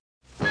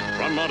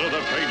 From under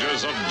the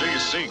pages of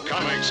DC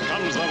Comics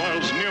comes the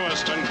world's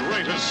newest and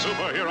greatest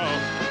superhero,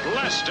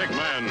 Plastic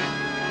Man.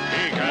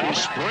 He can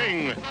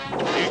spring,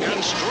 he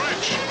can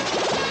stretch,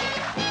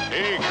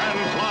 he can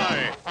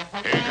fly,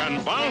 he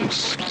can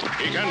bounce,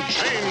 he can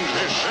change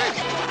his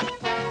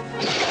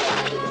shape.